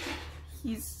gone.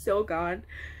 He's so gone.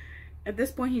 At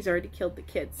this point, he's already killed the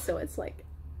kids, so it's like,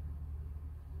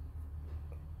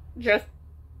 just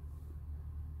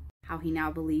how he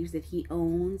now believes that he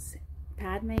owns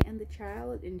Padme and the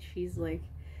child, and she's like,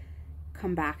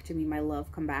 "Come back to me, my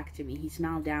love, come back to me." He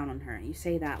smiled down on her. You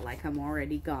say that like I'm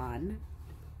already gone.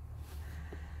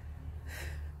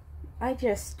 I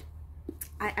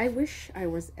wish I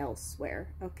was elsewhere,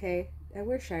 okay? I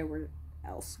wish I were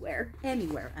elsewhere.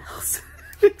 Anywhere else.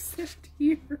 Except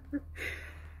here.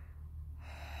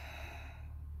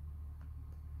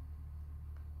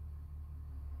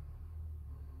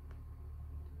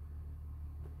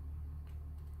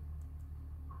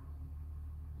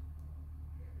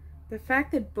 The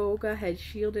fact that Boga had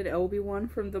shielded Obi-Wan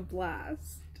from the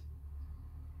blast.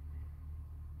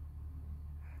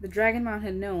 The Dragonmount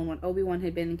had known what Obi-Wan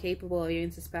had been incapable of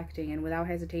even suspecting, and without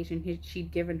hesitation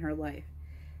she'd given her life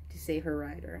to save her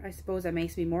rider. I suppose that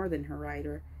makes me more than her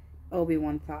rider,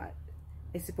 Obi-Wan thought.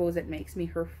 I suppose it makes me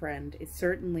her friend. It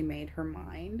certainly made her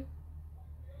mine.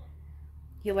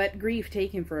 He let grief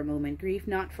take him for a moment, grief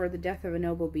not for the death of a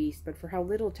noble beast, but for how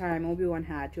little time Obi-Wan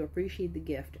had to appreciate the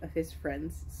gift of his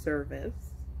friend's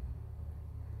service.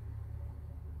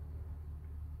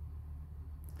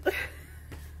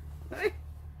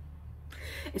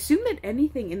 Assume that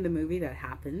anything in the movie that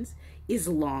happens is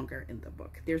longer in the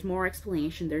book. There's more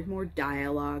explanation, there's more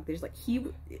dialogue, there's like,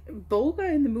 Boga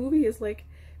in the movie is like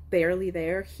barely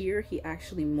there. Here he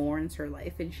actually mourns her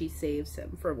life and she saves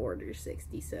him from Order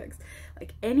 66.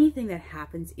 Like, anything that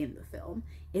happens in the film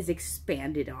is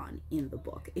expanded on in the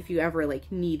book if you ever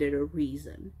like needed a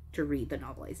reason to read the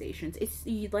novelizations. It's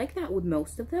like that with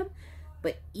most of them,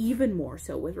 but even more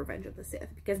so with Revenge of the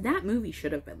Sith, because that movie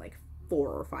should have been like 4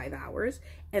 or 5 hours,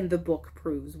 and the book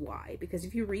proves why. Because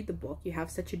if you read the book, you have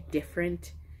such a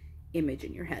different image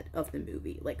in your head of the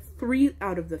movie. Like 3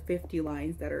 out of the 50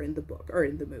 lines that are in the book are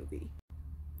in the movie.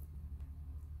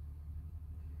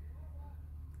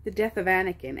 The death of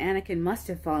Anakin. Anakin must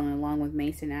have fallen along with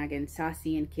Mace and Agan,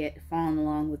 Sassy and Kit, fallen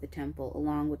along with the temple,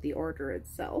 along with the Order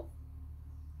itself.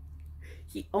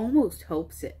 He almost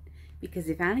hopes it, because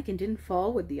if Anakin didn't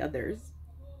fall with the others,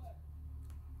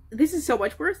 this is so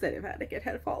much worse than if Anakin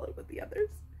had fallen with the others.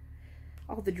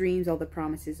 All the dreams, all the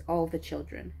promises, all the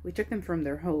children. We took them from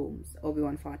their homes,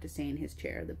 Obi-Wan fought to say in his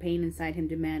chair. The pain inside him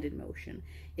demanded motion.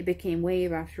 It became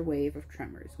wave after wave of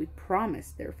tremors. We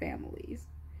promised their families.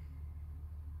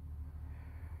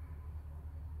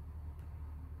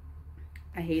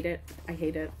 I hate it. I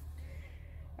hate it.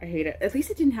 I hate it. At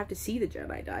least it didn't have to see the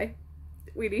Jedi die.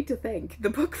 We need to thank the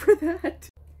book for that.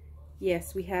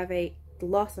 Yes, we have the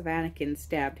loss of Anakin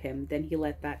stabbed him, then he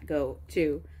let that go,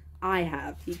 too. I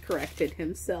have, he corrected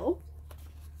himself.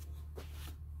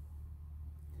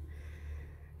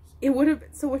 It would have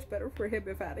been so much better for him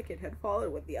if Anakin had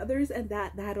fallen with the others, and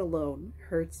that alone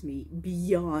hurts me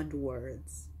beyond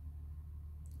words.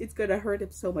 It's gonna hurt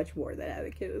him so much more that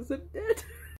Anakin isn't dead.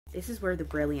 This is where the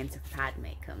brilliance of Padme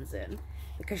comes in,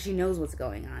 because she knows what's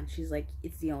going on. She's like,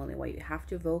 it's the only way. You have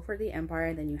to vote for the Empire,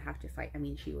 and then you have to fight. I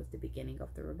mean, she was the beginning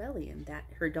of the rebellion that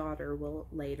her daughter will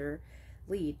later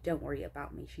lead. Don't worry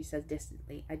about me, she says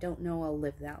distantly. I don't know I'll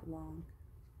live that long.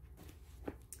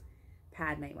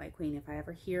 Padme, my queen, if I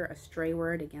ever hear a stray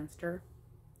word against her,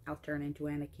 I'll turn into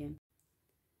Anakin.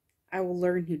 I will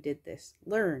learn who did this.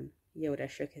 Learn. Yoda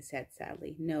shook his head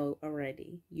sadly. No,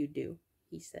 already. You do,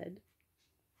 he said.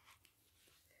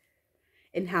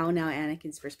 And how now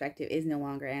Anakin's perspective is no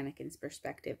longer Anakin's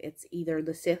perspective. It's either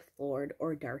the Sith Lord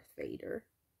or Darth Vader.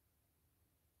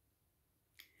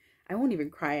 I won't even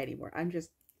cry anymore.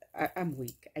 I'm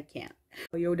weak. I can't.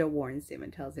 Yoda warns him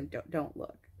and tells him, don't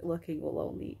look. Looking will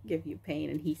only give you pain.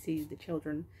 And he sees the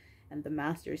children and the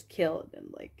masters killed, and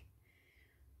like,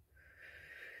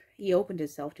 he opened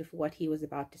himself to what he was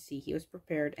about to see. He was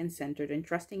prepared and centered and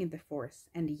trusting in the Force,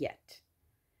 and yet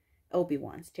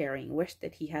Obi-Wan, staring, wished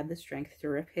that he had the strength to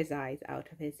rip his eyes out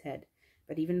of his head.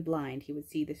 But even blind, he would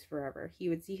see this forever. He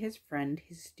would see his friend,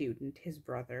 his student, his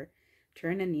brother,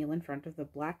 turn and kneel in front of the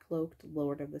black-cloaked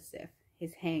Lord of the Sith.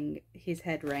 His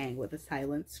head rang with a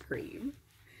silent scream.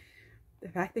 The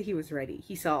fact that he was ready.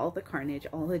 He saw all the carnage,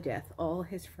 all the death, all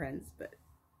his friends, but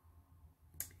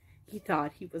he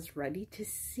thought he was ready to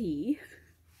see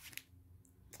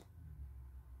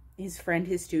his friend,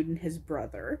 his student, his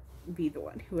brother be the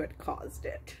one who had caused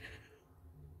it.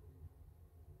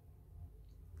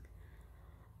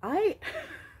 I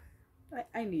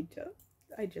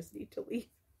just need to leave.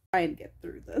 Try and get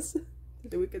through this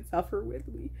so we can suffer with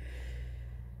me.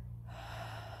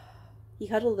 He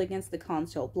huddled against the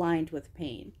console, blind with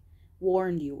pain.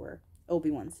 Warned you were,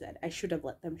 Obi-Wan said. I should have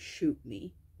let them shoot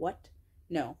me. What?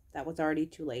 No, that was already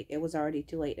too late. It was already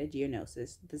too late at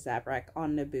Geonosis, the Zabrak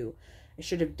on Naboo. I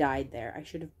should have died there. I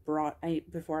should have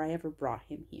before I ever brought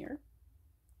him here.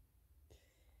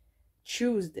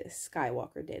 Choose this,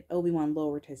 Skywalker did. Obi-Wan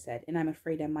lowered his head, and I'm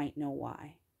afraid I might know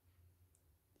why.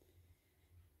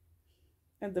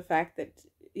 And the fact that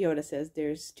Yoda says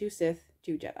there's 2 Sith,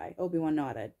 2 Jedi. Obi-Wan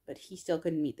nodded, but he still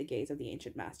couldn't meet the gaze of the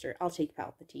ancient master. I'll take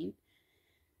Palpatine.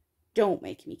 Don't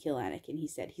make me kill Anakin, he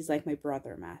said. He's like my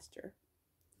brother, master.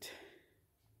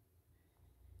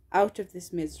 Out of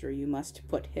this misery you must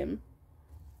put him.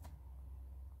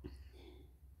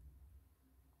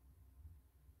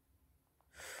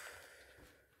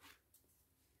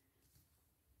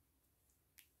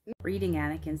 Reading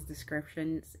Anakin's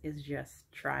descriptions is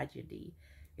just tragedy,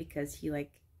 because he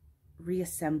like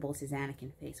reassembles his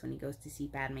Anakin face when he goes to see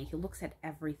Padme. He looks at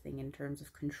everything in terms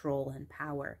of control and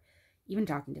power. Even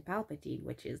talking to Palpatine,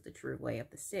 which is the true way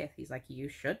of the Sith, he's like, you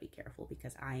should be careful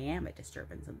because I am a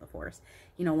disturbance in the Force.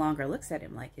 He no longer looks at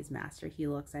him like his master. He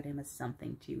looks at him as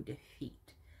something to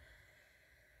defeat.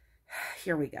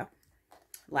 Here we go.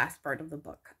 Last part of the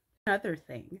book. Another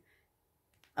thing.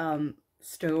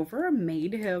 Stover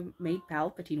made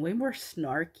Palpatine way more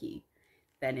snarky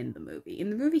than in the movie.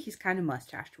 In the movie, he's kind of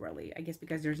mustache twirly, I guess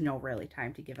because there's no really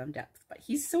time to give him depth. But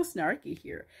he's so snarky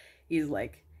here. He's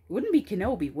like, it wouldn't be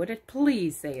Kenobi, would it?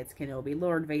 Please say it's Kenobi.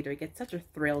 Lord Vader gets such a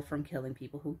thrill from killing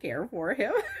people who care for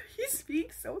him. He's being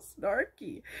so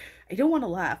snarky. I don't want to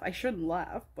laugh. I shouldn't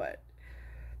laugh, but...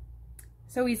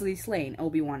 So easily slain,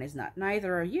 Obi-Wan is not.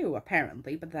 Neither are you,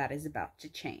 apparently, but that is about to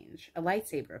change. A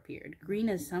lightsaber appeared, green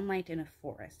as sunlight in a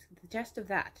forest. The test of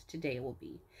that today will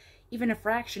be. Even a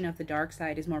fraction of the dark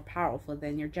side is more powerful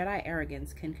than your Jedi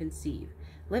arrogance can conceive.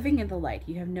 Living in the light,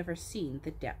 you have never seen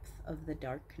the depth of the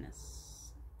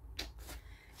darkness.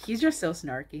 He's just so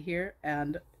snarky here,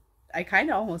 and I kind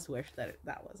of almost wish that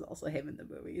that was also him in the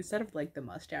movie. Instead of like the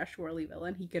mustache swirly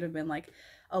villain, he could have been like,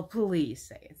 oh, please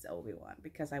say it's Obi-Wan,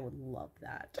 because I would love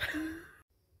that.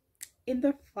 In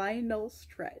the final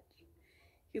stretch,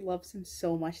 he loves him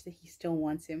so much that he still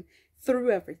wants him through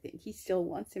everything. He still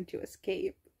wants him to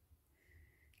escape.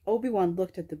 Obi-Wan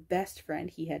looked at the best friend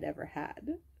he had ever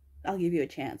had. I'll give you a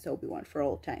chance, Obi-Wan, for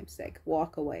old time's sake.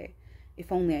 Walk away.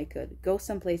 If only I could. Go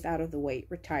someplace out of the way.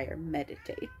 Retire.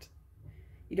 Meditate.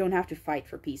 You don't have to fight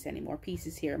for peace anymore. Peace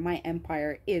is here. My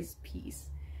empire is peace.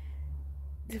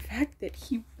 The fact that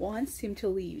he wants him to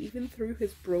leave, even through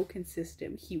his broken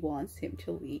system, he wants him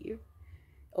to leave.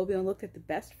 Obi-Wan looked at the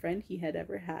best friend he had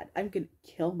ever had. I'm going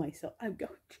to kill myself. I'm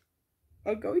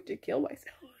going to kill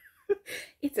myself.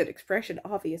 It's an expression,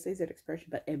 obviously it's an expression,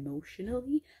 but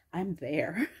emotionally, I'm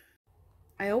there.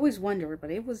 I always wonder,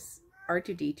 but it was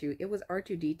R2-D2. It was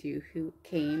R2-D2 who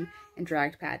came and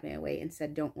dragged Padme away and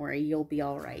said, don't worry, you'll be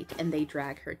all right. And they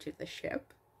drag her to the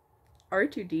ship.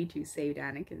 R2-D2 saved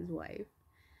Anakin's wife.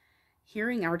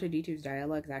 Hearing R2-D2's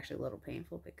dialogue is actually a little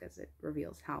painful because it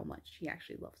reveals how much he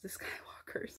actually loves the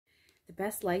Skywalkers. The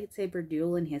best lightsaber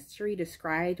duel in history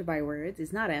described by words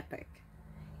is not epic.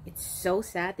 It's so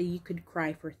sad that you could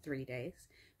cry for 3 days.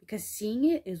 Because seeing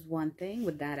it is one thing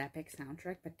with that epic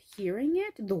soundtrack, but hearing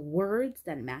it, the words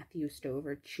that Matthew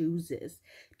Stover chooses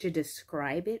to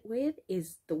describe it with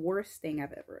is the worst thing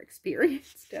I've ever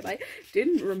experienced. And I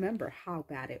didn't remember how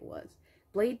bad it was.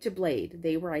 Blade to blade,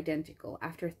 they were identical.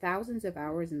 After thousands of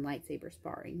hours in lightsaber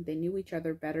sparring, they knew each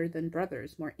other better than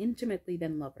brothers, more intimately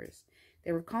than lovers.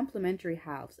 They were complementary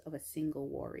halves of a single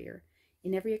warrior.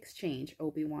 In every exchange,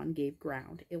 Obi-Wan gave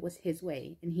ground. It was his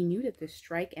way, and he knew that to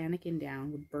strike Anakin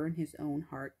down would burn his own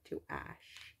heart to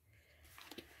ash.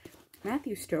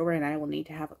 Matthew Stover and I will need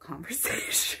to have a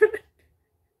conversation.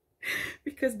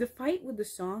 Because the fight with the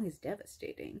song is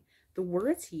devastating. The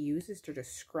words he uses to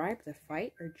describe the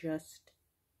fight are just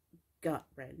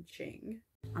gut-wrenching.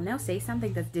 I'll now say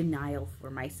something that's denial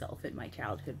for myself in my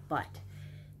childhood, but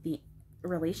the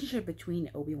relationship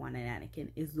between Obi-Wan and Anakin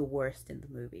is the worst in the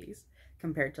movies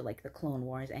compared to like the Clone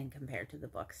Wars and compared to the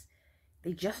books.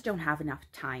 They just don't have enough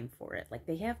time for it. Like,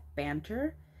 they have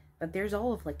banter, but there's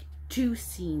all of like 2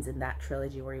 scenes in that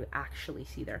trilogy where you actually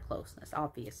see their closeness,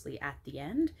 obviously at the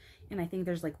end, and I think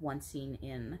there's like 1 scene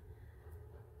in,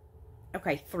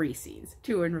 okay, 3 scenes.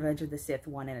 2 in Revenge of the Sith,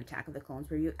 1 in Attack of the Clones,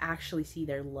 where you actually see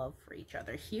their love for each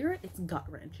other. Here, it's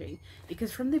gut-wrenching.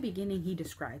 Because from the beginning, he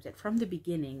describes it. From the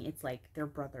beginning, it's like they're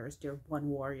brothers. They're one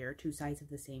warrior, 2 sides of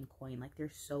the same coin. Like,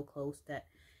 they're so close that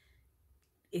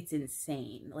it's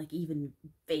insane. Like, even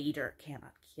Vader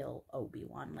cannot kill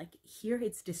Obi-Wan. Like, here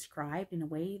it's described in a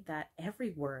way that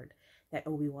every word that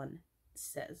Obi-Wan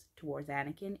says towards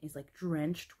Anakin is, like,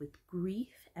 drenched with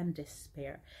grief and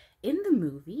despair. In the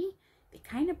movie, they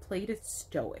kind of played it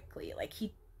stoically. Like,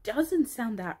 he doesn't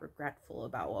sound that regretful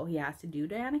about what he has to do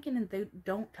to Anakin, and they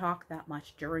don't talk that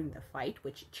much during the fight,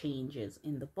 which changes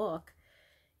in the book.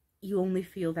 You only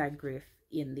feel that grief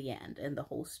in the end, and the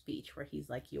whole speech where he's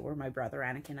like, you were my brother,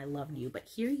 Anakin, I loved you. But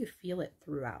here you feel it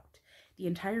throughout. The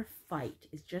entire fight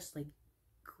is just like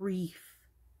grief,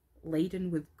 laden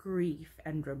with grief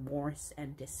and remorse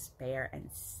and despair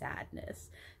and sadness,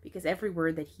 because every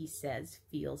word that he says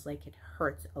feels like it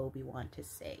hurts Obi-Wan to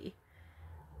say,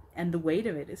 and the weight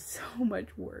of it is so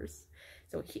much worse.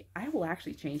 So I will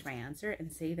actually change my answer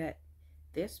and say that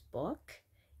this book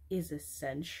is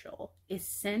essential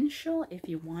if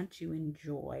you want to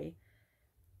enjoy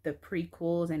the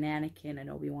prequels and Anakin and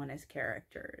Obi-Wan as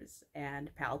characters,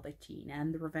 and Palpatine,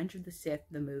 and the Revenge of the Sith,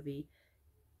 the movie,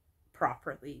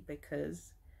 properly,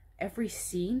 because every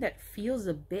scene that feels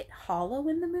a bit hollow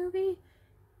in the movie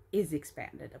is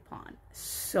expanded upon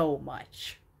so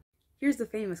much. Here's the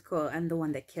famous quote, and the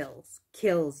one that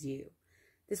kills you.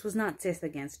 This was not Sith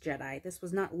against Jedi. This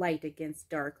was not light against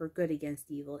dark or good against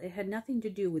evil. It had nothing to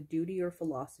do with duty or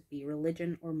philosophy,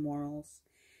 religion or morals.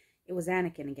 It was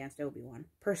Anakin against Obi-Wan,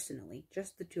 personally,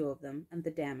 just the 2 of them, and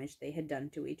the damage they had done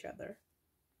to each other.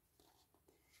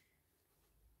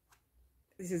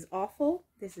 This is awful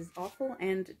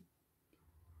and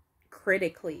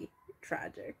critically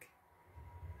tragic.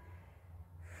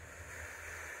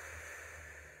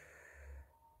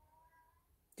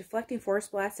 Deflecting force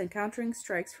blasts and countering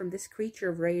strikes from this creature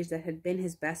of rage that had been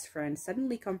his best friend,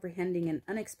 suddenly comprehending an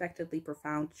unexpectedly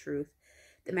profound truth.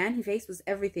 The man he faced was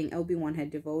everything Obi-Wan had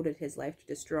devoted his life to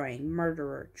destroying: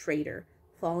 murderer, traitor,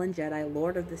 fallen Jedi,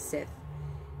 Lord of the Sith.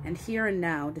 And here and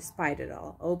now, despite it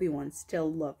all, Obi-Wan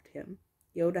still loved him.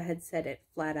 Yoda had said it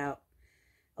flat out.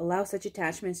 Allow such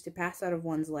attachments to pass out of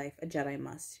one's life, a Jedi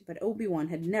must. But Obi-Wan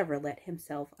had never let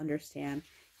himself understand.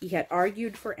 He had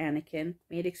argued for Anakin,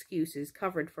 made excuses,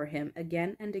 covered for him,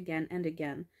 again and again and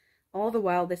again. All the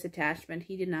while this attachment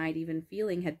he denied even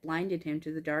feeling had blinded him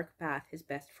to the dark path his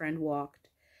best friend walked.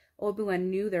 Obi-Wan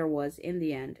knew there was, in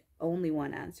the end, only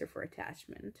one answer for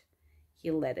attachment. He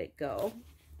let it go.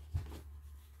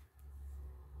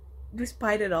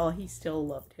 Despite it all, he still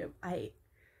loved him.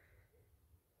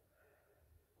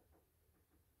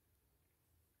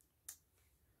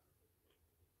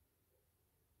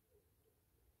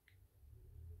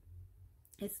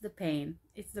 It's the pain.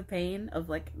 It's the pain of,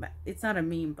 like, it's not a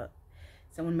meme, but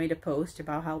someone made a post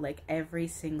about how, like, every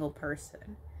single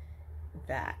person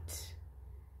that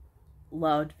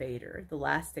loved Vader, the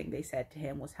last thing they said to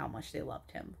him was how much they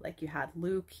loved him. Like, you had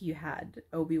Luke, you had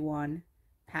Obi-Wan,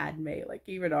 Padme, like,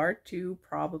 even R2,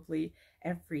 probably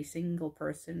every single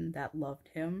person that loved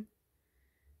him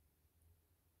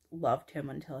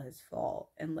until his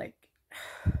fall. And, like,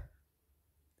 I'm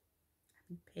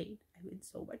in pain. I'm in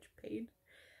so much pain.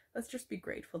 Let's just be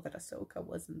grateful that Ahsoka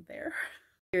wasn't there.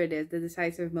 Here it is, the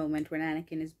decisive moment when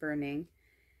Anakin is burning.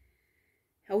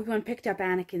 Obi-Wan picked up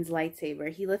Anakin's lightsaber.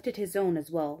 He lifted his own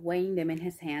as well, weighing them in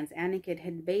his hands. Anakin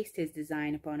had based his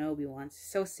design upon Obi-Wan's.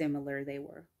 So similar they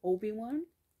were. Obi-Wan?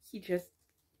 He just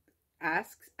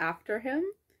asks after him,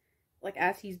 like,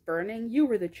 as he's burning, "You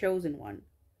were the chosen one."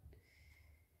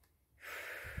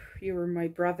 "You were my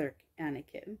brother,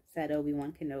 Anakin," said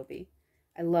Obi-Wan Kenobi.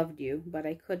 "I loved you, but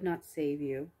I could not save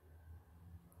you."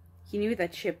 He knew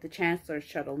that ship, the Chancellor's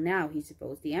shuttle, now, he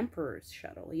supposed, the Emperor's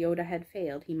shuttle. Yoda had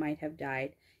failed. He might have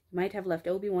died. He might have left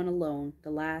Obi-Wan alone,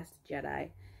 the last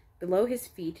Jedi. Below his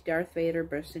feet, Darth Vader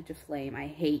burst into flame. "I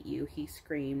hate you," he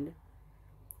screamed.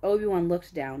 Obi-Wan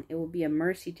looked down. It would be a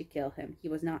mercy to kill him. He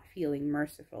was not feeling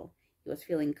merciful. He was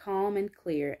feeling calm and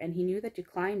clear, and he knew that to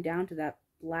climb down to that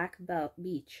black belt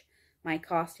beach might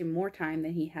cost him more time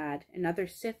than he had. Another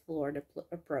Sith Lord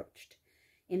approached.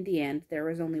 In the end, there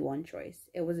was only one choice.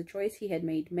 It was a choice he had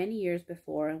made many years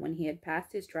before when he had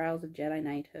passed his trials of Jedi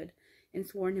knighthood and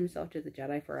sworn himself to the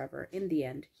Jedi forever. In the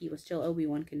end, he was still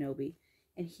Obi-Wan Kenobi,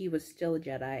 and he was still a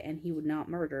Jedi, and he would not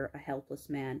murder a helpless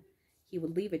man. He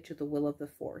would leave it to the will of the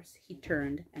Force. He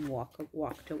turned and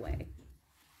walked away.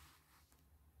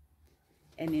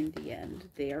 And in the end,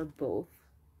 they are both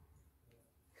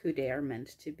who they are meant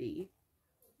to be.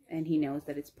 And he knows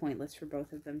that it's pointless for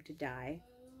both of them to die,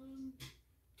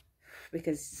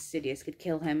 because Sidious could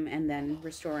kill him and then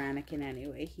restore Anakin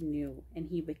anyway. He knew, and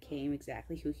he became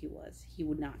exactly who he was. He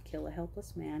would not kill a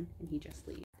helpless man, and he just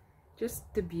leaves.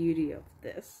 Just the beauty of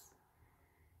this.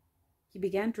 He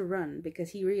began to run because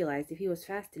he realized if he was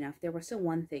fast enough, there was still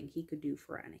one thing he could do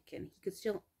for Anakin. He could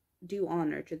still do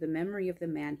honor to the memory of the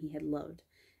man he had loved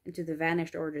and to the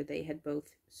vanished order they had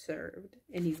both served.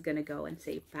 And he's gonna go and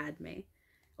save Padme.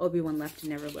 Obi-Wan left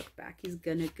and never looked back. He's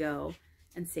gonna go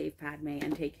and save Padme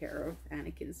and take care of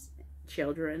Anakin's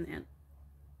children and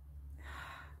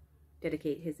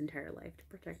dedicate his entire life to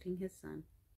protecting his son.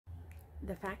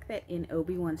 The fact that in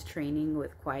Obi-Wan's training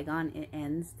with Qui-Gon, it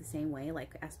ends the same way,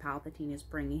 like as Palpatine is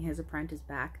bringing his apprentice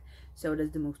back, so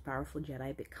does the most powerful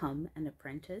Jedi become an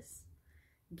apprentice,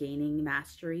 gaining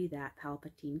mastery that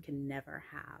Palpatine can never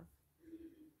have.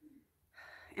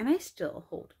 And I still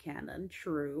hold canon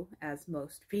true, as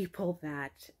most people,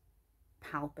 that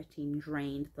Palpatine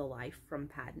drained the life from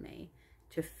Padme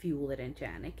to fuel it into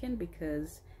Anakin,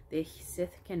 because the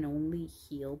Sith can only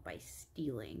heal by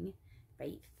stealing,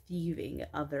 by thieving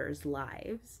others'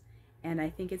 lives. And I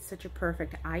think it's such a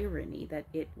perfect irony that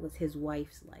it was his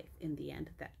wife's life in the end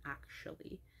that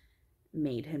actually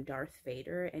made him Darth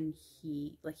Vader, and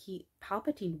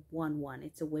Palpatine won.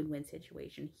 It's a win-win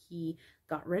situation. He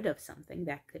got rid of something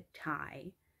that could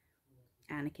tie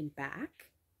Anakin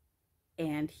back,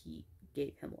 and he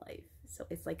gave him life. So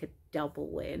it's like a double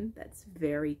win. That's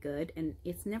very good, and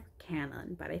it's never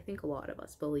canon, but I think a lot of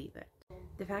us believe it.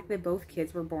 The fact that both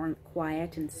kids were born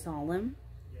quiet and solemn.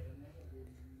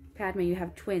 "Padme, you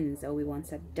have twins," Obi-Wan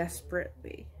said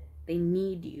desperately. "They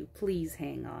need you. Please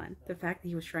hang on." The fact that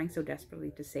he was trying so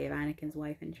desperately to save Anakin's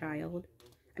wife and child.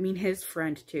 I mean, his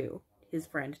friend too,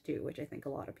 which I think a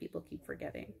lot of people keep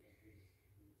forgetting.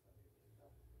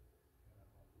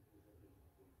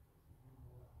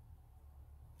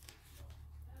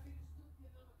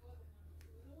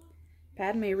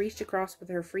 Padme reached across with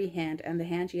her free hand and the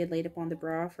hand she had laid upon the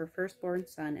brow of her firstborn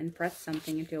son and pressed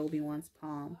something into Obi-Wan's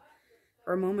palm.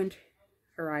 For a moment,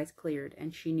 her eyes cleared,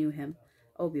 and she knew him.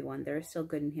 "Obi-Wan, there is still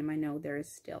good in him. I know there is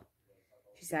still."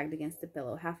 She sagged against the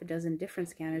pillow. Half a dozen different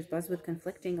scanners buzzed with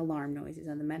conflicting alarm noises,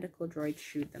 and the medical droid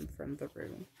shooed them from the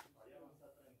room.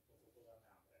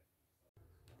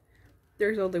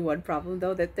 There's only one problem,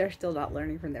 though, that they're still not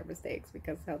learning from their mistakes,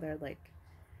 because how they're like,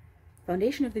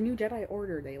 foundation of the new Jedi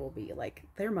Order they will be. Like,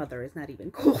 their mother is not even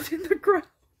cold in the ground.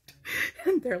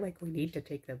 And they're like, we need to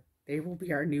take them. They will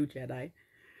be our new Jedi.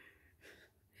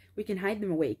 We can hide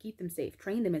them away, keep them safe,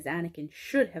 train them as Anakin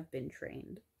should have been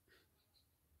trained.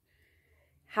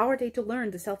 How are they to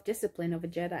learn the self-discipline of a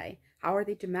Jedi? How are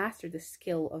they to master the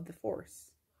skill of the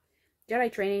Force?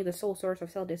 Jedi training, the sole source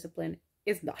of self-discipline,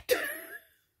 is not.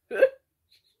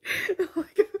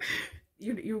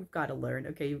 You You've got to learn,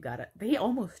 okay? You've got to. They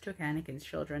almost took Anakin's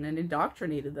children and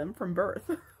indoctrinated them from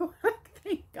birth.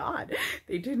 Thank God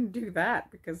they didn't do that,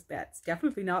 because that's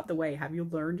definitely not the way. Have you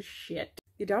learned shit?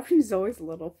 The adoption is always a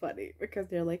little funny because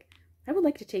they're like, I would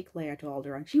like to take Leia to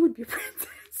Alderaan. She would be a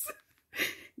princess.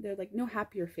 They're like, no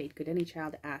happier fate could any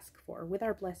child ask for. With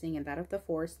our blessing and that of the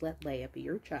Force, let Leia be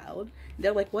your child.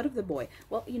 They're like, what of the boy?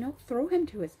 Well, you know, throw him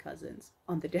to his cousins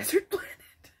on the desert planet.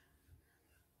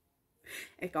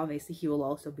 And obviously, he will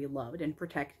also be loved and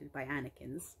protected by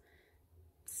Anakin's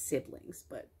siblings,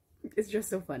 but it's just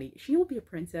so funny. She will be a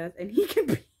princess, and he can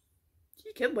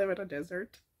live in a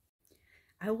desert.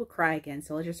 I will cry again,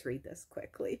 so I'll just read this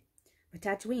quickly. But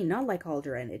Tatooine, not like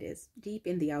Alderaan it is, deep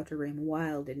in the Outer Rim,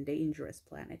 wild and dangerous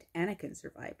planet. Anakin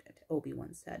survived it,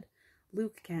 Obi-Wan said.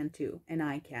 Luke can too, and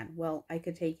I can. Well, I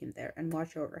could take him there and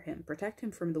watch over him, protect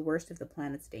him from the worst of the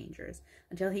planet's dangers,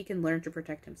 until he can learn to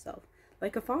protect himself.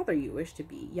 Like a father you wish to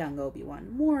be, young Obi-Wan.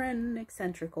 More an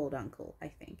eccentric old uncle, I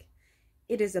think.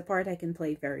 It is a part I can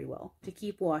play very well, to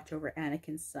keep watch over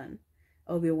Anakin's son.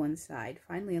 Obi-Wan sighed,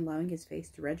 finally allowing his face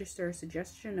to register a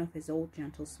suggestion of his old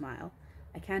gentle smile.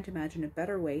 I can't imagine a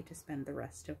better way to spend the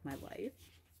rest of my life.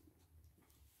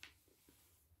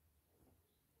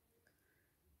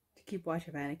 To keep watch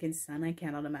of Anakin's son, I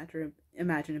cannot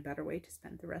imagine a better way to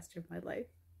spend the rest of my life.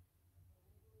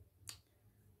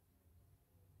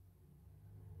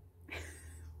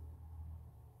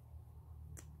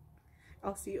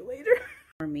 I'll see you later.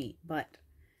 For me, but...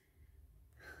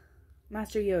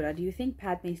 Master Yoda, do you think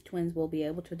Padme's twins will be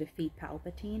able to defeat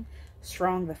Palpatine?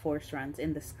 Strong the Force runs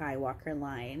in the Skywalker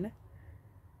line.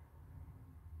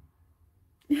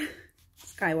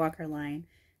 Skywalker line.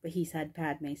 But he said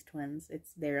Padme's twins.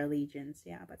 It's their allegiance.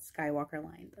 Yeah, but Skywalker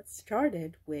line. That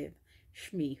started with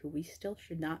Shmi, who we still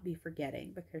should not be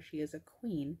forgetting because she is a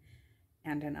queen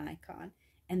and an icon.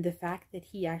 And the fact that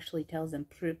he actually tells them,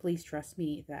 please trust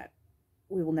me, that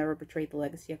we will never betray the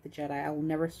legacy of the Jedi. I will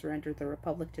never surrender the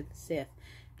Republic to the Sith.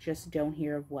 Just don't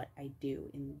hear of what I do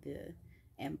in the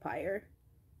Empire.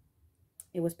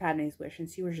 It was Padme's wish, and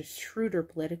she was a shrewder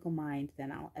political mind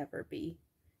than I'll ever be.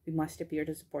 We must appear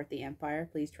to support the Empire.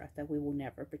 Please trust that we will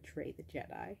never betray the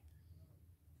Jedi.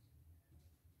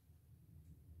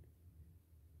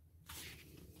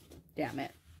 Damn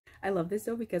it. I love this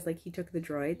though because like he took the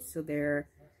droids, so they're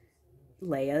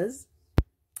Leia's.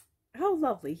 How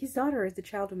lovely. His daughter is the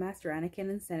child of Master Anakin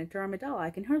and Senator Amidala. I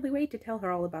can hardly wait to tell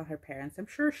her all about her parents. I'm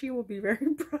sure she will be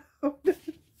very proud.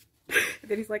 And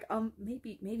then he's like,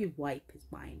 maybe wipe his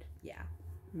mind. Yeah,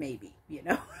 maybe, you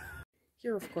know.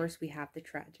 Here, of course, we have the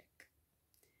tragic.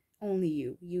 Only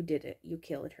you did it. You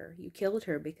killed her. You killed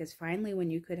her because finally when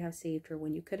you could have saved her,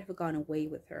 when you could have gone away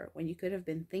with her, when you could have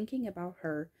been thinking about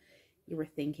her, you were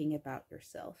thinking about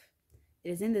yourself. It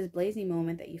is in this blazing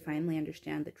moment that you finally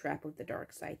understand the trap of the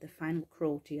dark side, the final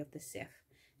cruelty of the Sith,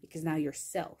 because now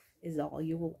yourself is all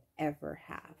you will ever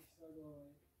have.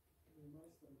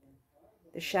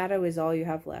 The shadow is all you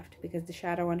have left, because the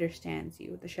shadow understands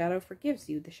you, the shadow forgives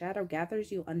you, the shadow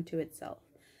gathers you unto itself,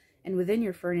 and within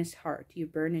your furnace heart you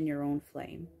burn in your own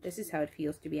flame. This is how it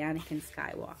feels to be Anakin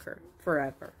Skywalker,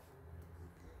 forever.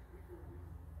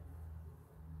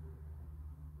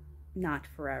 Not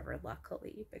forever,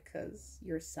 luckily, because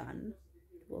your son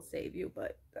will save you,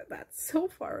 but that's so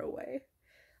far away.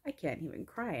 I can't even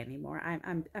cry anymore.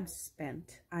 I'm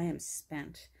spent. I am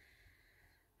spent.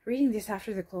 Reading this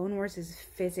after the Clone Wars is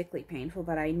physically painful,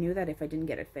 but I knew that if I didn't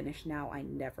get it finished now, I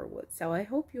never would. So I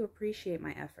hope you appreciate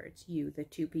my efforts, you, the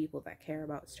two people that care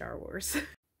about Star Wars.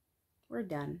 We're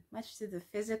done. Much to the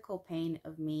physical pain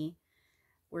of me,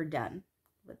 we're done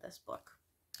with this book.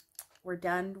 We're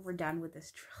done with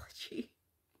this trilogy.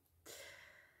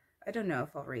 I don't know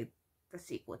if I'll read the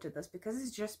sequel to this because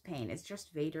it's just pain. It's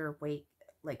just Vader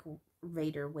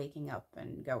waking up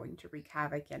and going to wreak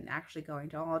havoc and actually going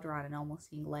to Alderaan and almost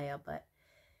seeing Leia. But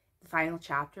the final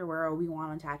chapter where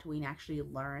Obi-Wan on Tatooine actually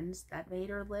learns that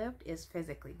Vader lived is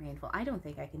physically painful. I don't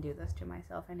think I can do this to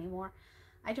myself anymore.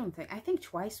 I think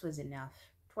twice was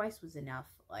enough. Twice was enough.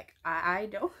 Like, I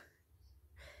don't...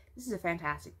 This is a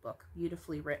fantastic book.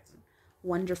 Beautifully written.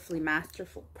 Wonderfully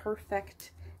masterful.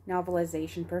 Perfect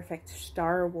novelization. Perfect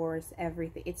Star Wars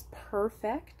everything. It's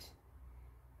perfect.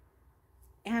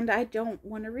 And I don't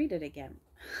want to read it again.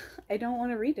 I don't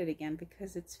want to read it again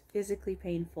because it's physically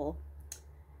painful.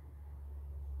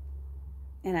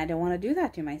 And I don't want to do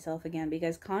that to myself again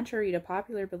because contrary to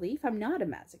popular belief, I'm not a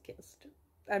masochist.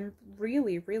 I'm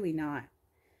really, really not.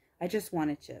 I just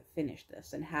wanted to finish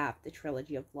this and have the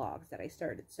trilogy of vlogs that I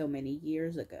started so many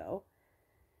years ago.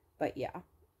 But yeah,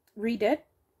 read it.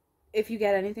 If you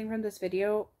get anything from this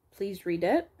video, please read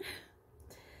it.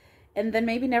 And then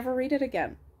maybe never read it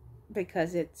again,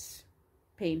 because it's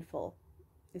painful.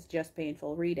 It's just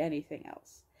painful. Read anything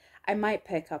else. I might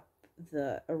pick up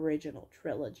the original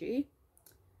trilogy,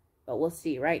 but we'll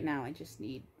see. Right now, I just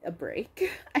need a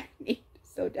break. I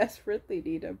so desperately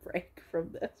need a break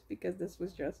from this, because this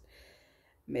was just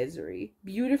misery.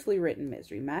 Beautifully written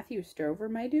misery. Matthew Stover,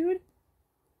 my dude.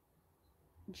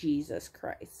 Jesus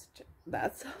Christ.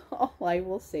 That's all I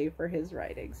will say for his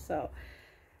writing. So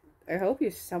I hope you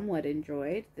somewhat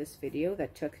enjoyed this video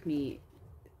that took me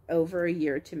over a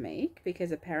year to make,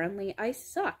 because apparently I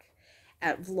suck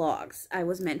at vlogs. I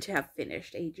was meant to have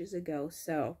finished ages ago.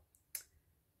 So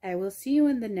I will see you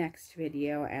in the next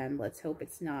video, and let's hope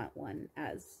it's not one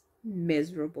as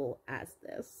miserable as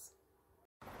this.